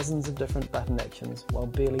access dozens of different button actions while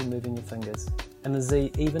barely moving your fingers. And the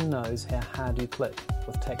Z even knows how hard you click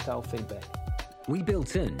with tactile feedback. We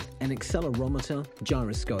built in an accelerometer,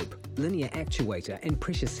 gyroscope, linear actuator and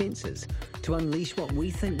pressure sensors to unleash what we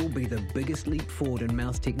think will be the biggest leap forward in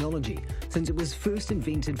mouse technology since it was first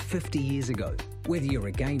invented 50 years ago. Whether you're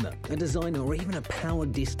a gamer, a designer or even a power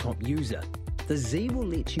desktop user, the Z will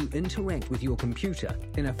let you interact with your computer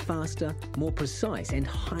in a faster, more precise and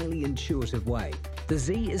highly intuitive way. The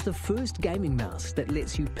Z is the first gaming mouse that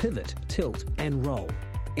lets you pivot, tilt and roll.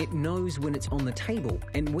 It knows when it's on the table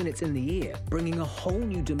and when it's in the air, bringing a whole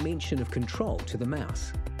new dimension of control to the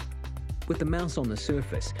mouse. With the mouse on the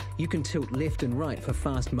surface, you can tilt left and right for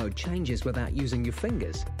fast mode changes without using your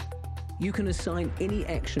fingers. You can assign any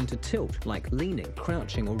action to tilt, like leaning,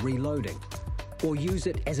 crouching or reloading, or use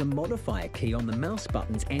it as a modifier key on the mouse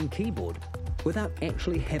buttons and keyboard without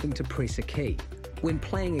actually having to press a key. When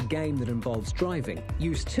playing a game that involves driving,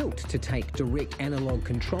 use tilt to take direct analog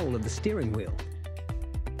control of the steering wheel.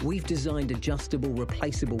 We've designed adjustable,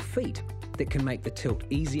 replaceable feet that can make the tilt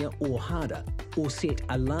easier or harder, or set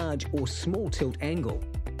a large or small tilt angle,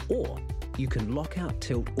 or you can lock out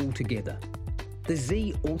tilt altogether. The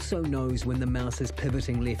Z also knows when the mouse is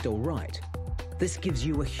pivoting left or right. This gives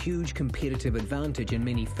you a huge competitive advantage in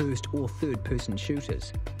many first or third person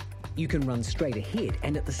shooters. You can run straight ahead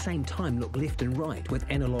and at the same time look left and right with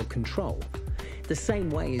analog control, the same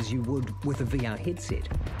way as you would with a VR headset.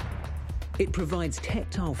 It provides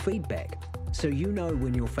tactile feedback, so you know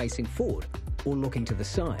when you're facing forward or looking to the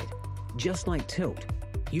side. Just like tilt,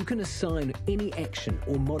 you can assign any action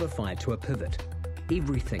or modifier to a pivot.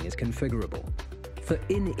 Everything is configurable. For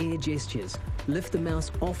in-air gestures, lift the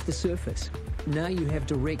mouse off the surface Now you have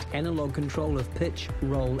direct analog control of pitch,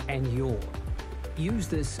 roll, and yaw. Use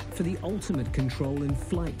this for the ultimate control in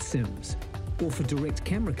flight sims, or for direct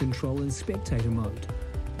camera control in spectator mode.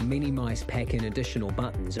 Many mice pack in additional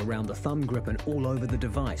buttons around the thumb grip and all over the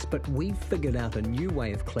device, but we've figured out a new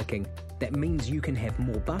way of clicking that means you can have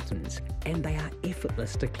more buttons, and they are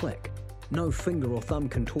effortless to click. No finger or thumb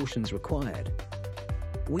contortions required.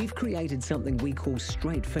 We've created something we call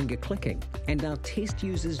straight finger clicking, and our test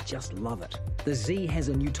users just love it. The Z has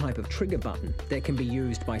a new type of trigger button that can be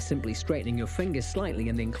used by simply straightening your fingers slightly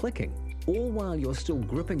and then clicking, all while you're still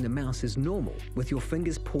gripping the mouse as normal with your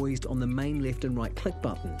fingers poised on the main left and right click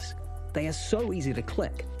buttons. They are so easy to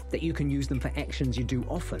click that you can use them for actions you do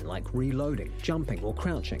often, like reloading, jumping, or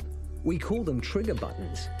crouching. We call them trigger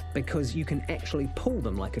buttons because you can actually pull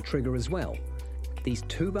them like a trigger as well. These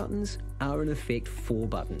 2 buttons are in effect 4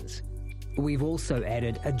 buttons. We've also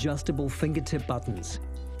added adjustable fingertip buttons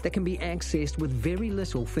that can be accessed with very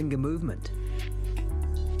little finger movement.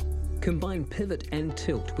 Combine pivot and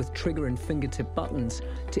tilt with trigger and fingertip buttons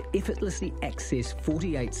to effortlessly access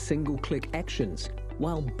 48 single-click actions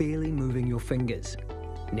while barely moving your fingers.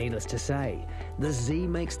 Needless to say, the Z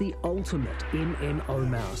makes the ultimate MMO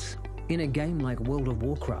mouse in a game like World of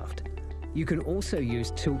Warcraft. You can also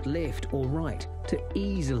use tilt left or right to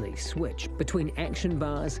easily switch between action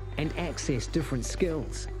bars and access different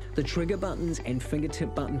skills. The trigger buttons and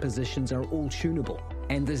fingertip button positions are all tunable,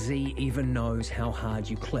 and the Z even knows how hard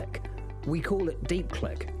you click. We call it deep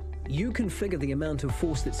click. You configure the amount of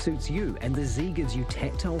force that suits you, and the Z gives you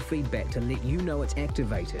tactile feedback to let you know it's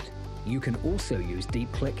activated. You can also use deep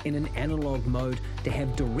click in an analog mode to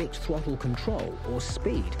have direct throttle control or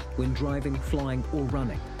speed when driving, flying, or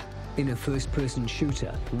running. In a first-person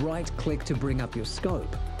shooter, right-click to bring up your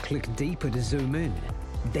scope, click deeper to zoom in,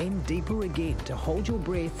 then deeper again to hold your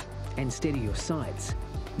breath and steady your sights.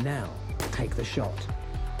 Now, take the shot.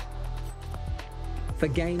 For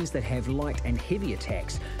games that have light and heavy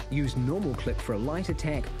attacks, use normal click for a light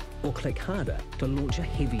attack or click harder to launch a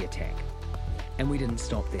heavy attack. And we didn't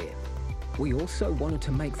stop there. We also wanted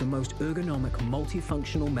to make the most ergonomic,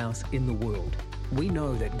 multifunctional mouse in the world. We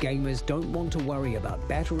know that gamers don't want to worry about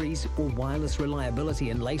batteries or wireless reliability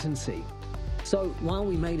and latency. So while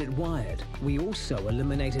we made it wired, we also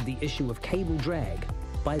eliminated the issue of cable drag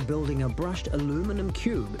by building a brushed aluminum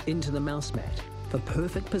cube into the mouse mat for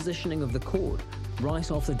perfect positioning of the cord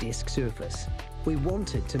right off the desk surface. We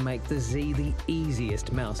wanted to make the Z the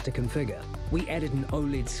easiest mouse to configure. We added an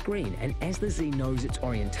OLED screen, and as the Z knows its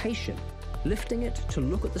orientation, lifting it to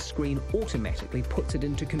look at the screen automatically puts it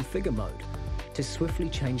into configure mode to swiftly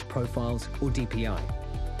change profiles or DPI.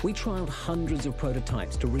 We trialed hundreds of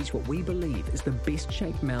prototypes to reach what we believe is the best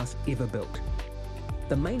shaped mouse ever built.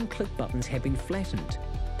 The main click buttons have been flattened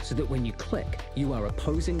so that when you click, you are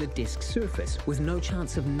opposing the desk surface with no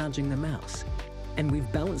chance of nudging the mouse. And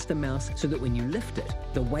we've balanced the mouse so that when you lift it,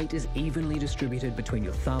 the weight is evenly distributed between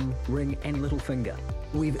your thumb, ring, and little finger.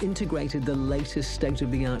 We've integrated the latest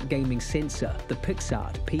state-of-the-art gaming sensor, the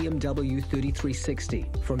Pixart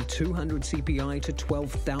PMW3360, from 200 CPI to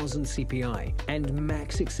 12,000 CPI, and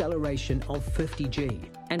max acceleration of 50G.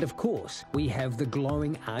 And of course, we have the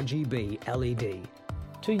glowing RGB LED.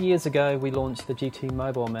 2 years ago, we launched the GT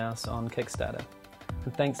Mobile Mouse on Kickstarter.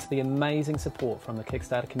 And thanks to the amazing support from the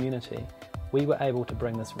Kickstarter community, we were able to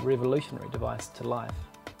bring this revolutionary device to life.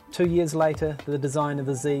 2 years later, the design of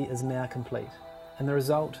the Z is now complete, and the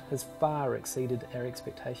result has far exceeded our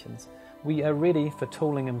expectations. We are ready for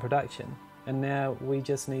tooling and production, and now we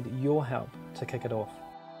just need your help to kick it off.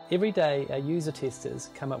 Every day, our user testers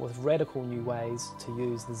come up with radical new ways to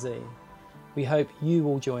use the Z. We hope you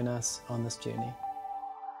will join us on this journey.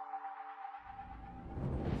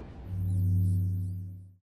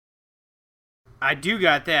 I do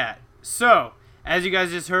got that. So, as you guys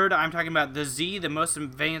just heard, I'm talking about the Z, the most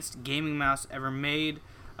advanced gaming mouse ever made.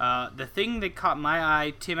 The thing that caught my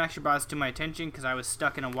eye, Tim actually brought this to my attention because I was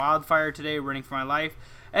stuck in a wildfire today running for my life.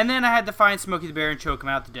 And then I had to find Smokey the Bear and choke him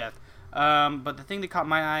out to death. But the thing that caught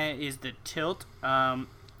my eye is the tilt. So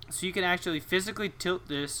you can actually physically tilt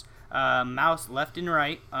this mouse left and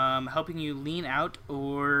right, helping you lean out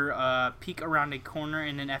or peek around a corner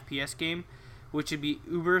in an FPS game, which would be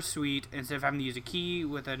uber sweet. Instead of having to use a key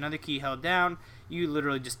with another key held down, you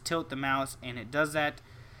literally just tilt the mouse and it does that.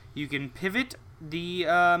 You can pivot the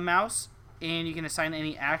mouse, and you can assign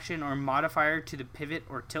any action or modifier to the pivot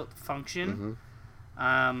or tilt function.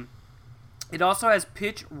 It also has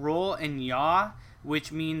pitch, roll, and yaw,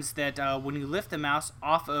 which means that when you lift the mouse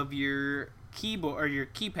off of your keyboard or your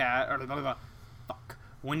keypad, or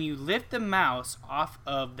when you lift the mouse off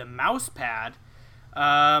of the mouse pad,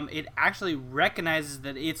 it actually recognizes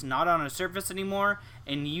that it's not on a surface anymore,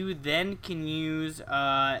 and you then can use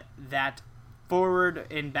that forward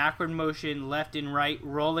and backward motion, left and right,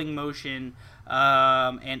 rolling motion,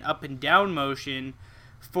 and up and down motion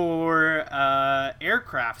for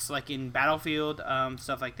aircrafts, like in Battlefield,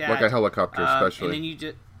 stuff like that. Like a helicopter, especially. And then you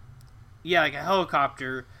just, yeah, like a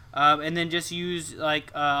helicopter. And then just use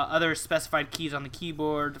like other specified keys on the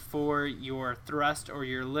keyboard for your thrust or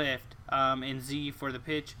your lift, and Z for the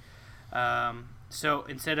pitch. So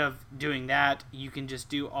instead of doing that, you can just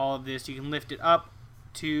do all of this. You can lift it up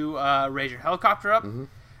to raise your helicopter up,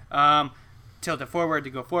 tilt it forward to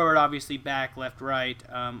go forward, obviously back, left, right,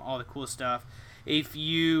 all the cool stuff. If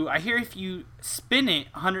you spin it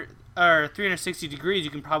 100 or 360 degrees,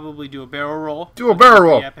 you can probably do a barrel roll. Do a barrel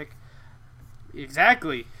roll. Epic.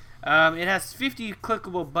 Exactly. It has 50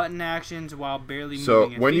 clickable button actions while barely moving a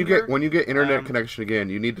finger. When you get internet connection again,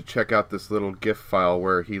 you need to check out this little GIF file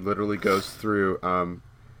where he literally goes through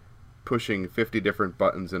pushing 50 different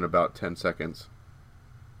buttons in about 10 seconds.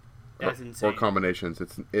 That's insane. Or combinations.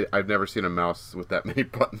 I've never seen a mouse with that many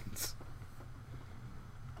buttons.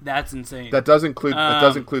 That's insane. That does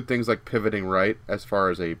include things like pivoting right as far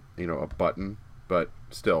as a button, but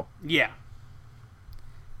still. Yeah.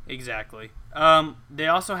 Exactly. They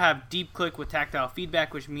also have deep click with tactile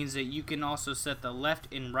feedback, which means that you can also set the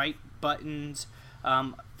left and right buttons,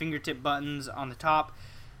 fingertip buttons on the top,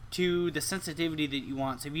 to the sensitivity that you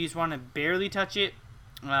want. So if you just want to barely touch it,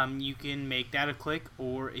 you can make that a click,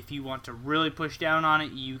 or if you want to really push down on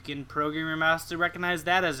it, you can program your mouse to recognize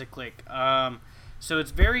that as a click. So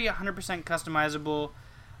it's very 100% customizable.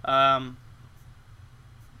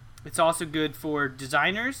 It's also good for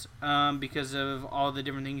designers because of all the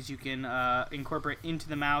different things you can incorporate into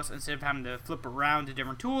the mouse. Instead of having to flip around to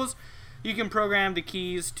different tools, you can program the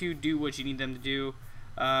keys to do what you need them to do.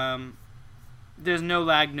 There's no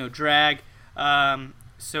lag, no drag.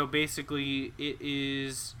 So basically, it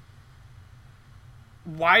is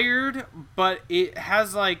wired, but it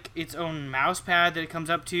has like its own mouse pad that it comes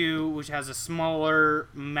up to, which has a smaller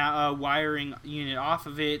wiring unit off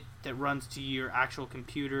of it that runs to your actual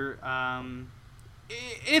computer.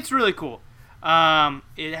 It's really cool.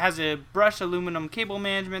 It has a brushed aluminum cable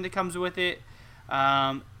management that comes with it.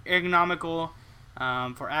 Ergonomical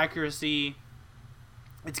for accuracy.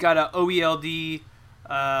 It's got a OELD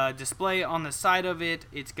display on the side of it.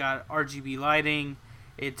 It's got RGB lighting.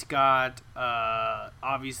 It's got,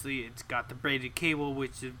 obviously, it's got the braided cable,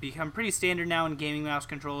 which has become pretty standard now in gaming mouse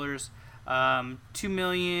controllers. 2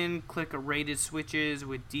 million click rated switches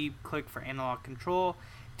with deep click for analog control.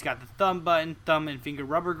 It's got the thumb button, thumb and finger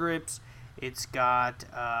rubber grips. It's got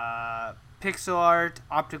pixel art,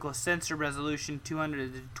 optical sensor resolution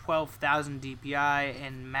 200 to 12,000 dpi,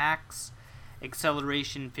 and max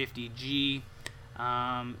acceleration 50G.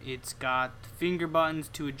 It's got finger buttons,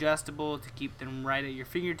 2 adjustable to keep them right at your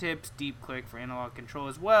fingertips, deep click for analog control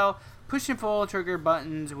as well, push and pull trigger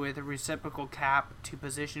buttons with a reciprocal cap to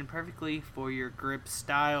position perfectly for your grip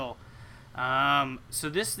style. So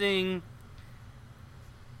this thing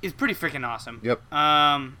is pretty freaking awesome. Yep.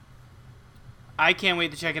 I can't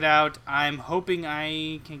wait to check it out. I'm hoping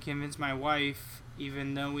I can convince my wife,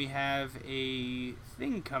 even though we have a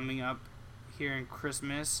thing coming up here in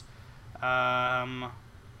Christmas.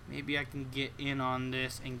 Maybe I can get in on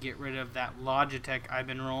this and get rid of that Logitech I've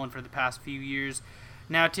been rolling for the past few years.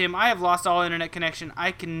 Now, Tim, I have lost all internet connection.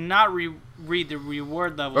 I cannot read the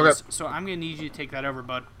reward levels, so I'm going to need you to take that over,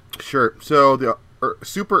 bud. Sure. So the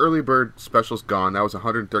super early bird special's gone. That was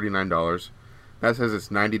 $139. That says it's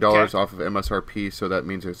 $90 off of MSRP, so that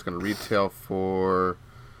means it's going to retail for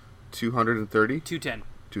 $230? $210.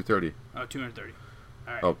 $230. Oh, $230.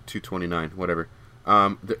 All right. Oh, $229, whatever.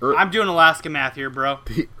 I'm doing Alaska math here, bro.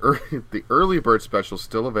 The early bird special is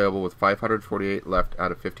still available with 548 left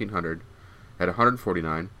out of 1,500 at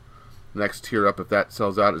 $149. Next tier up, if that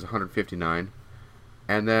sells out, is $159.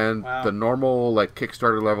 And then the normal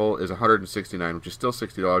Kickstarter level is $169, which is still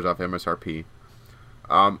 $60 off MSRP.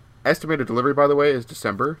 Estimated delivery, by the way, is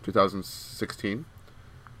December 2016.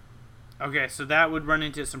 Okay, so that would run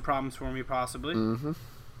into some problems for me, possibly.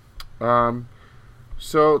 Mm-hmm.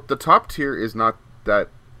 So the top tier is not that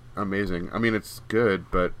amazing. I mean, it's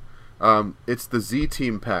good, but it's the Z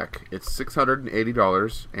Team pack. It's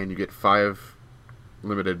 $680, and you get 5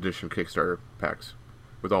 limited edition Kickstarter packs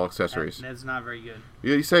with all accessories. That's not very good.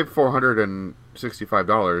 You save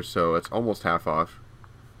 $465, so it's almost half off.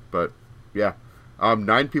 But yeah,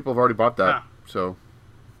 9 people have already bought that. So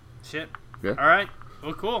shit. Yeah. All right.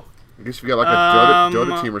 Well, cool. I guess if you got like a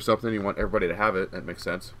Dota team or something, you want everybody to have it. That makes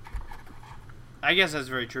sense. I guess that's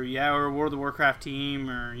very true. Yeah, or a World of Warcraft team,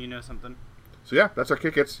 or something. So yeah, that's our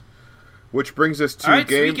Kick-Its. Which brings us to All right,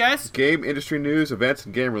 sweet, guys. game industry news, events,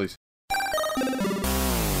 and game releases.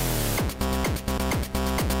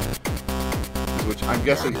 Which I'm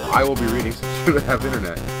guessing I will be reading since you don't have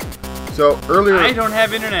internet. So earlier... I don't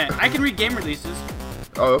have internet. I can read game releases.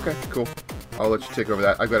 Oh, okay, cool. I'll let you take over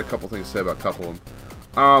that. I've got a couple things to say about a couple of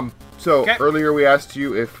them. Earlier we asked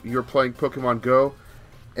you if you're playing Pokemon Go,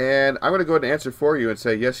 and I'm going to go ahead and answer for you and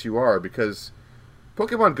say yes, you are, because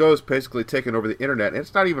Pokemon Go is basically taken over the internet, and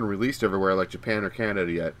it's not even released everywhere like Japan or Canada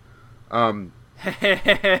yet.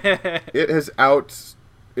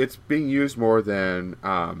 It's being used more than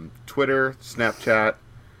Twitter, Snapchat.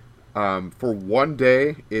 For one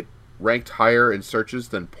day, it ranked higher in searches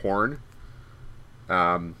than porn.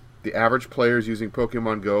 The average player is using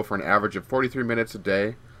Pokemon Go for an average of 43 minutes a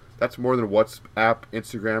day. That's more than WhatsApp,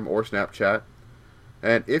 Instagram, or Snapchat.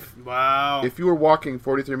 And if you were walking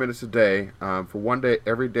 43 minutes a day for one day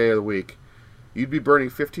every day of the week, you'd be burning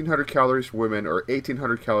 1,500 calories for women or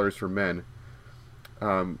 1,800 calories for men,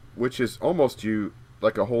 which is almost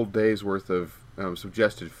like a whole day's worth of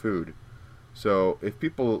suggested food. So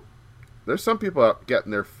there's some people out getting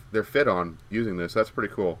their fit on using this. That's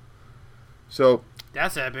pretty cool. So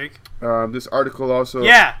that's epic. This article also...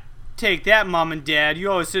 Yeah! Take that, Mom and Dad. You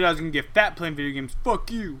always said I was going to get fat playing video games.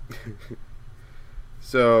 Fuck you.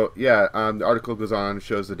 So, yeah, the article goes on and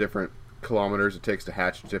shows the different kilometers it takes to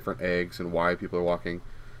hatch different eggs and why people are walking.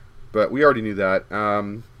 But we already knew that.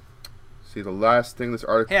 See, the last thing this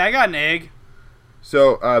article... Hey, I got an egg.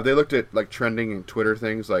 So, they looked at, like, trending and Twitter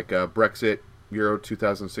things like Brexit, Euro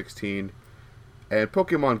 2016... And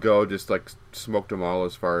Pokemon Go just, like, smoked them all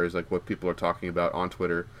as far as, like, what people are talking about on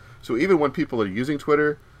Twitter. So even when people are using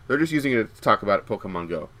Twitter, they're just using it to talk about Pokemon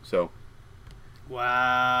Go. So,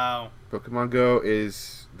 wow. Pokemon Go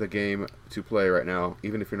is the game to play right now,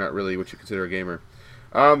 even if you're not really what you consider a gamer.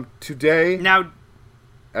 Today, now,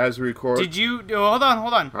 as we record... Did you... hold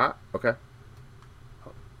on. Okay.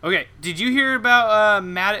 Okay, did you hear about,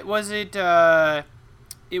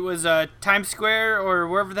 it was Times Square or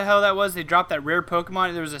wherever the hell that was. They dropped that rare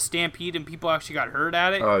Pokemon. There was a stampede and people actually got hurt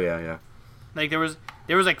at it. Oh yeah. Like there was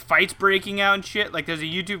like fights breaking out and shit. Like there's a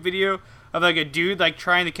YouTube video of like a dude like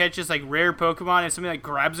trying to catch this like rare Pokemon and somebody like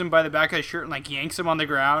grabs him by the back of his shirt and like yanks him on the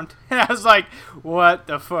ground. And I was like, what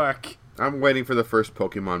the fuck? I'm waiting for the first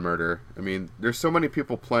Pokemon murder. I mean, there's so many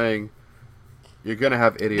people playing. You're gonna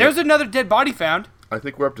have idiots. There's another dead body found. I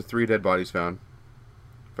think we're up to 3 dead bodies found.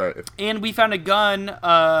 And we found a gun,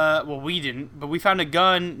 well, we didn't, but we found a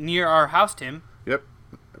gun near our house, Tim. Yep,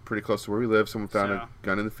 pretty close to where we live. Someone found a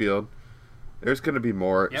gun in the field. There's going to be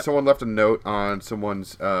more. Yep. Someone left a note on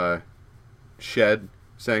someone's shed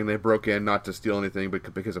saying they broke in not to steal anything,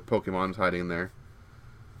 but because a Pokemon's hiding in there.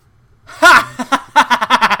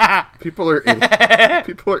 People are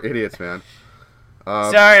idiots, man.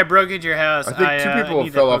 Sorry, I broke into your house. I think 2 people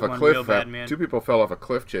fell off a cliff. 2 people fell off a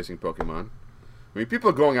cliff chasing Pokemon. I mean, people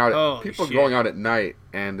are going out at night,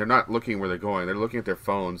 and they're not looking where they're going. They're looking at their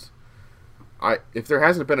phones. If there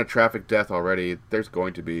hasn't been a traffic death already, there's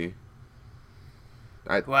going to be.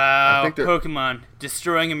 Wow, Pokemon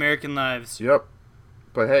destroying American lives. Yep,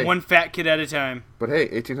 but hey, one fat kid at a time. But hey,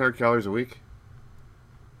 1,800 calories a week.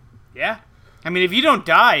 Yeah, I mean, if you don't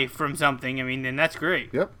die from something, I mean, then that's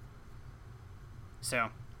great. Yep. So.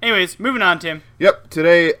 Anyways, moving on, Tim. Yep,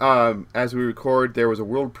 today, as we record, there was a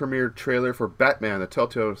world premiere trailer for Batman, the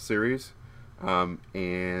Telltale series. And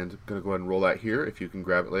I'm going to go ahead and roll that here, if you can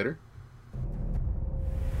grab it later.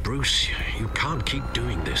 Bruce, you can't keep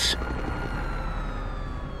doing this.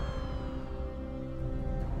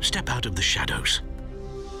 Step out of the shadows.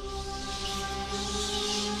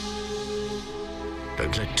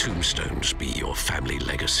 Don't let tombstones be your family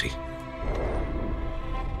legacy.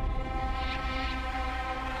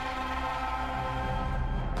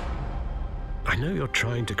 I know you're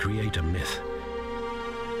trying to create a myth.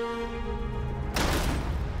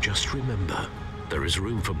 Just remember, there is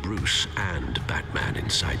room for Bruce and Batman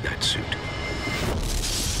inside that suit.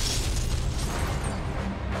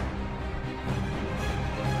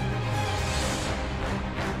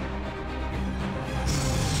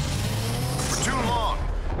 For too long,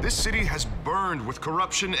 this city has burned with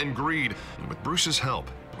corruption and greed. And with Bruce's help,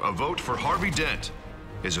 a vote for Harvey Dent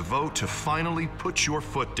is a vote to finally put your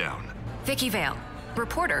foot down. Vicky Vale,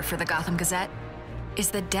 reporter for the Gotham Gazette.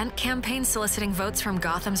 Is the Dent campaign soliciting votes from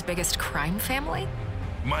Gotham's biggest crime family?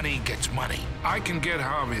 Money gets money. I can get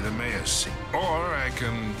Harvey the mayor's seat, or I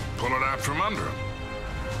can pull it out from under him.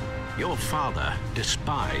 Your father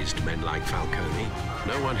despised men like Falcone.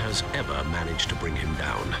 No one has ever managed to bring him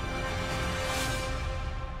down.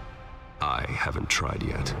 I haven't tried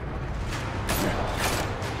yet.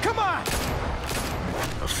 Come on!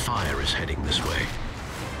 A fire is heading this way.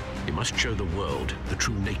 He must show the world the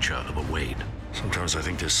true nature of a Wayne. Sometimes I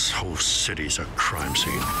think this whole city's a crime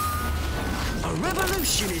scene. A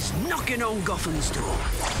revolution is knocking on Gotham's door.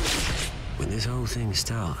 When this whole thing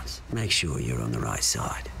starts, make sure you're on the right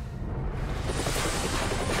side.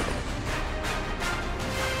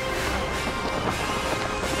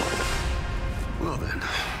 Well then,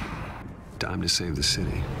 time to save the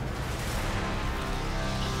city.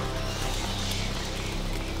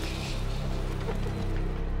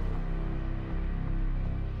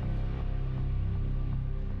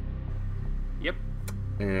 Yep.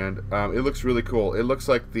 And it looks really cool. It looks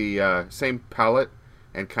like the same palette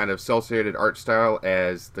and kind of cel-shaded art style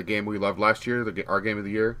as the game we loved last year, our game of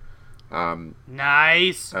the year.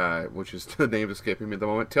 Nice. Which is the name escaping me at the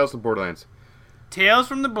moment. Tales from Borderlands. Tales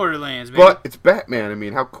from the Borderlands, baby. But it's Batman. I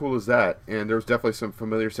mean, how cool is that? And there was definitely some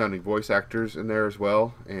familiar sounding voice actors in there as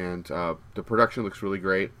well. And the production looks really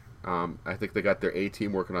great. I think they got their A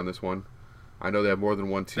team working on this one. I know they have more than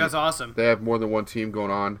one team. That's awesome. They have more than one team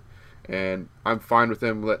going on. And I'm fine with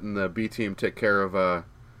them letting the B team take care of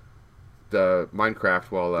the Minecraft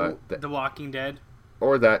while The Walking Dead.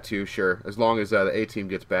 Or that too, sure. As long as the A team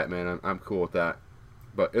gets Batman, I'm cool with that.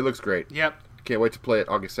 But it looks great. Yep. Can't wait to play it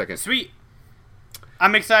August 2nd. Sweet.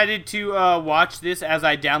 I'm excited to watch this as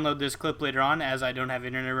I download this clip later on, as I don't have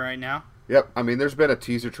internet right now. Yep. I mean, there's been a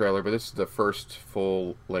teaser trailer, but this is the first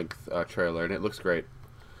full-length trailer, and it looks great.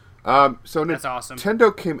 So That's awesome.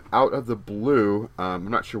 Nintendo came out of the blue, I'm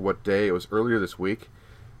not sure what day, it was earlier this week,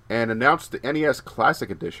 and announced the NES Classic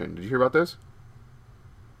Edition. Did you hear about this?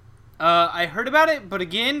 I heard about it, but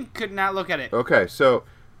again, could not look at it. Okay, so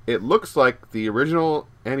it looks like the original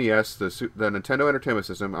NES, the Nintendo Entertainment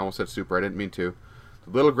System. I almost said Super, I didn't mean to.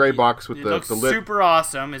 The little gray box with it the looks lid. Super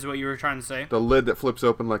awesome, is what you were trying to say. The lid that flips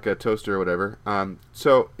open like a toaster or whatever.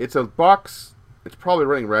 So it's a box. It's probably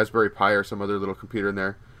running Raspberry Pi or some other little computer in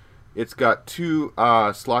there. It's got two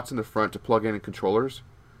slots in the front to plug in controllers.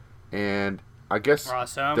 And I guess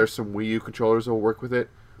awesome. There's some Wii U controllers that will work with it.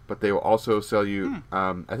 But they will also sell you,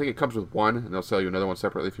 I think it comes with one, and they'll sell you another one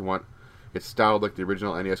separately if you want. It's styled like the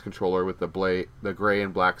original NES controller with the gray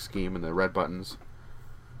and black scheme and the red buttons.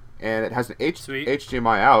 And it has an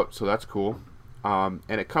HDMI out, so that's cool. And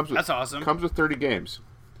it comes with that's awesome. Comes with 30 games.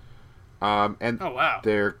 And oh wow,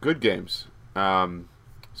 they're good games.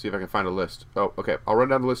 See if I can find a list. Oh, okay. I'll run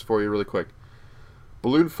down the list for you really quick.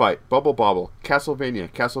 Balloon Fight, Bubble Bobble,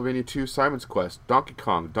 Castlevania, Castlevania 2, Simon's Quest, Donkey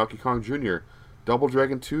Kong Jr., Double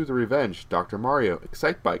Dragon 2, The Revenge, Dr. Mario,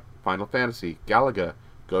 Excitebike, Final Fantasy, Galaga,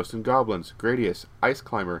 Ghosts and Goblins, Gradius, Ice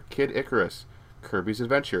Climber, Kid Icarus, Kirby's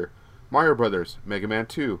Adventure, Mario Brothers, Mega Man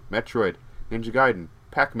 2, Metroid, Ninja Gaiden,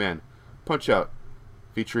 Pac-Man, Punch-Out!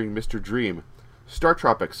 Featuring Mr. Dream, Star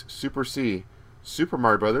Tropics, Super C, Super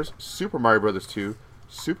Mario Brothers, Super Mario Brothers 2,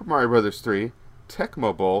 Super Mario Brothers 3,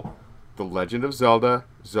 Tecmo Bowl, The Legend of Zelda,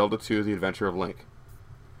 Zelda 2, The Adventure of Link.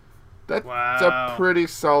 That's a pretty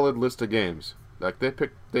solid list of games. Like I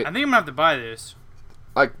think I'm gonna have to buy this.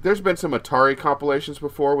 Like, there's been some Atari compilations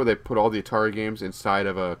before where they put all the Atari games inside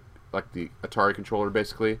of the Atari controller,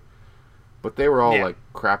 basically. But they were all like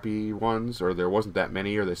crappy ones, or there wasn't that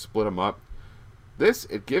many, or they split them up. This,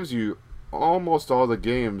 it gives you almost all the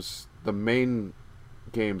games, the main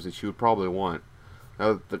games that you would probably want.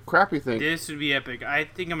 Now, the crappy thing... This would be epic. I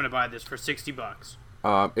think I'm going to buy this for $60.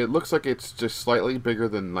 It looks like it's just slightly bigger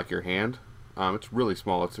than, like, your hand. It's really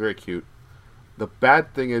small. It's very cute. The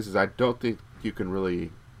bad thing is I don't think you can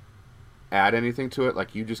really add anything to it.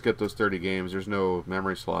 Like, you just get those 30 games. There's no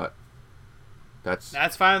memory slot. That's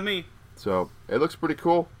fine with me. So, it looks pretty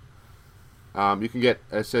cool. You can get,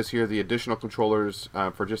 it says here, the additional controllers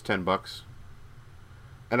for just $10.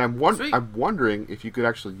 And I'm wondering if you could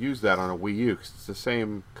actually use that on a Wii U, because it's the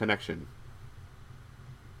same connection.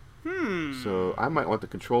 So I might want the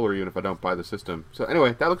controller even if I don't buy the system. So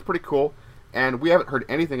anyway, that looks pretty cool. And we haven't heard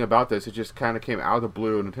anything about this. It just kind of came out of the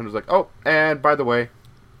blue, and Nintendo's like, oh, and by the way.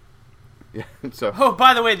 Yeah, so. Oh,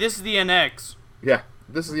 by the way, this is the NX. Yeah,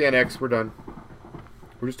 this is the NX. We're done.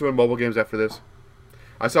 We're just doing mobile games after this.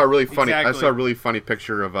 I saw a really funny. Exactly. I saw a really funny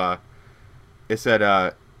picture of. It said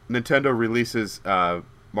Nintendo releases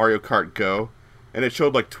Mario Kart Go, and it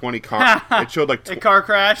showed like 20 car. It showed like a car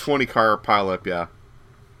crash. 20 car pileup. Yeah.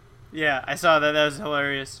 Yeah, I saw that. That was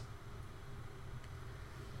hilarious.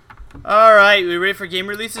 All right, we ready for game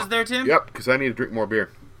releases there, Tim? Yep, because I need to drink more beer.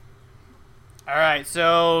 All right,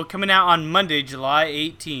 so coming out on Monday, July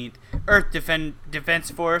 18th, Earth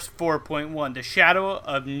Defense Force 4.1, The Shadow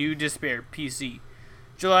of New Despair, PC.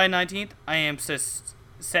 July 19th, I Am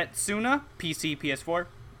Setsuna, PC, PS4.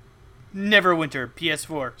 Neverwinter,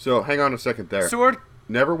 PS4. So hang on a second there. Sword.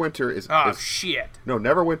 Neverwinter is... Oh, is, shit. No,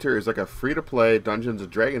 Neverwinter is like a free-to-play Dungeons &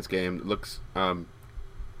 Dragons game that looks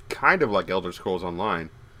kind of like Elder Scrolls Online.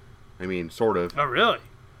 I mean, sort of. Oh, really?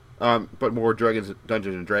 But more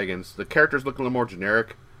Dungeons & Dragons. The characters look a little more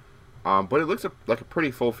generic, but it looks like a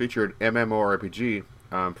pretty full-featured MMORPG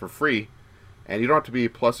for free. And you don't have to be a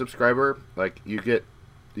Plus subscriber. Like, you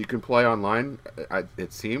can play online,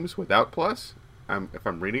 it seems, without Plus, if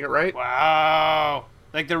I'm reading it right. Wow.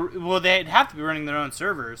 Like, they'd have to be running their own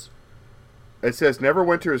servers. It says,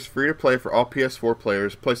 Neverwinter is free to play for all PS4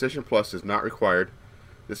 players. PlayStation Plus is not required.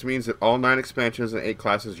 This means that all 9 expansions and 8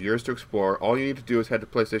 classes are yours to explore. All you need to do is head to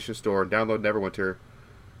PlayStation Store and download Neverwinter.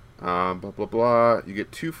 Blah, blah, blah. You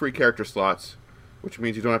get 2 free character slots, which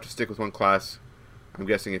means you don't have to stick with one class. I'm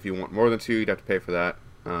guessing if you want more than 2, you'd have to pay for that.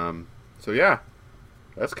 So, yeah.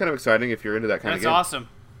 That's kind of exciting if you're into that kind of game. That's awesome.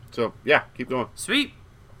 So, yeah, keep going. Sweet.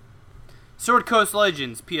 Sword Coast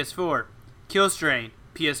Legends, PS4. Killstrain,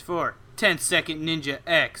 PS4. 10-Second Ninja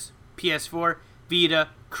X, PS4. Vita,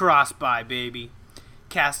 Cross-Buy, baby.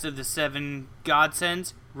 Cast of the 7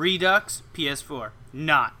 Godsends, Redux, PS4.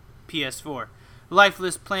 Not, PS4.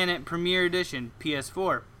 Lifeless Planet Premier Edition,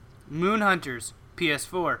 PS4. Moon Hunters,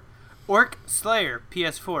 PS4. Orc Slayer,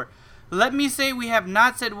 PS4. Let me say we have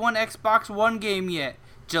not said one Xbox One game yet.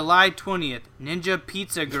 July 20th, Ninja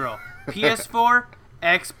Pizza Girl, PS4,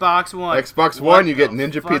 Xbox One. Xbox One, you get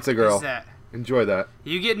Ninja Pizza Girl. Is that? Enjoy that.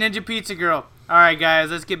 You get Ninja Pizza Girl. Alright, guys,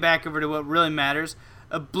 let's get back over to what really matters.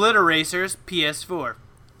 Obliteracers, PS4.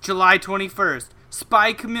 July 21st,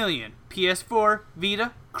 Spy Chameleon, PS4,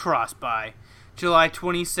 Vita, Cross-Buy. July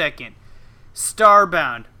 22nd,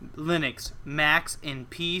 Starbound, Linux, Macs, and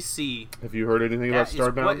PC. Have you heard anything about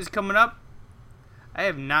Starbound? What is coming up? I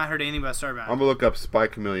have not heard anything about Starbound. I'm going to look up Spy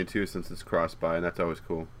Chameleon 2 since it's cross-buy, and that's always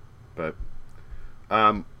cool. But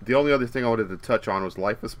the only other thing I wanted to touch on was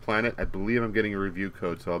Lifeless Planet. I believe I'm getting a review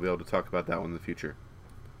code, so I'll be able to talk about that one in the future.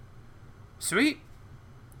 Sweet.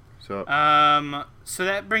 So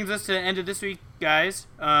that brings us to the end of this week, guys.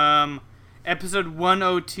 Episode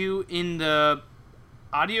 102 in the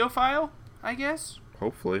audio file, I guess.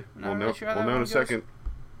 Hopefully. We'll know that in a second.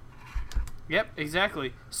 Yep,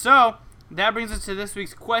 exactly. So, that brings us to this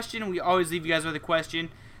week's question. We always leave you guys with a question.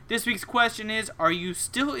 This week's question is, are you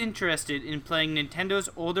still interested in playing Nintendo's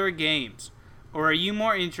older games? Or are you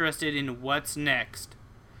more interested in what's next?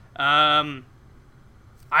 I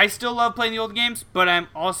still love playing the old games, but I'm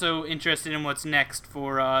also interested in what's next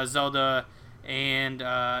for Zelda and,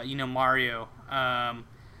 Mario.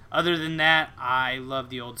 Other than that, I love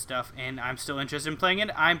the old stuff, and I'm still interested in playing it.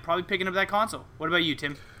 I'm probably picking up that console. What about you,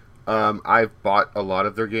 Tim? I've bought a lot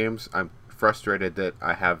of their games. I'm frustrated that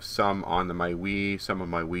I have some on my Wii, some on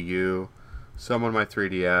my Wii U, some on my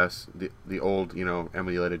 3DS, the old,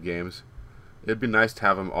 emulated games. It'd be nice to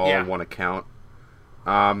have them all in one account.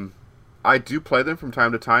 I do play them from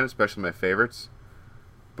time to time, especially my favorites.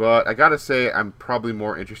 But I gotta say, I'm probably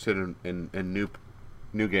more interested in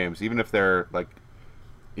new games, even if they're like,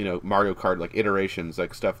 Mario Kart, like iterations,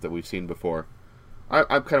 like stuff that we've seen before. I'm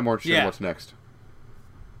kind of more interested in what's next.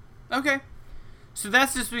 Okay. So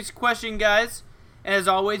that's this week's question, guys. As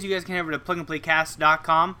always, you guys can head over to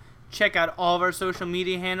plugandplaycast.com. Check out all of our social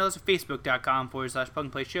media handles,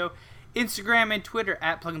 facebook.com/plugandplayshow, Instagram and Twitter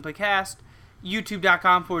 @plugandplaycast,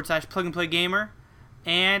 youtube.com/plugandplaygamer,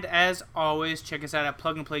 and as always, check us out at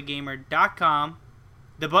plugandplaygamer.com,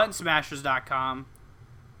 thebuttonsmashers.com,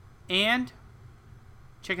 and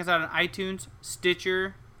check us out on iTunes,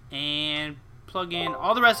 Stitcher, and Plugin.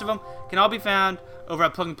 All the rest of them can all be found over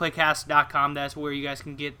at plugandplaycast.com. That's where you guys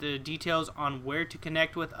can get the details on where to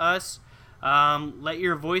connect with us. Let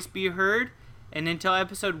your voice be heard. And until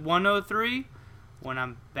episode 103, when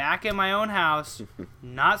I'm back in my own house,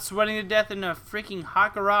 not sweating to death in a freaking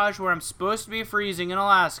hot garage where I'm supposed to be freezing in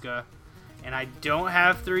Alaska, and I don't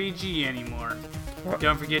have 3G anymore.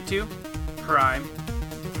 Don't forget to prime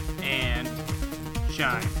and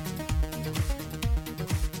shine.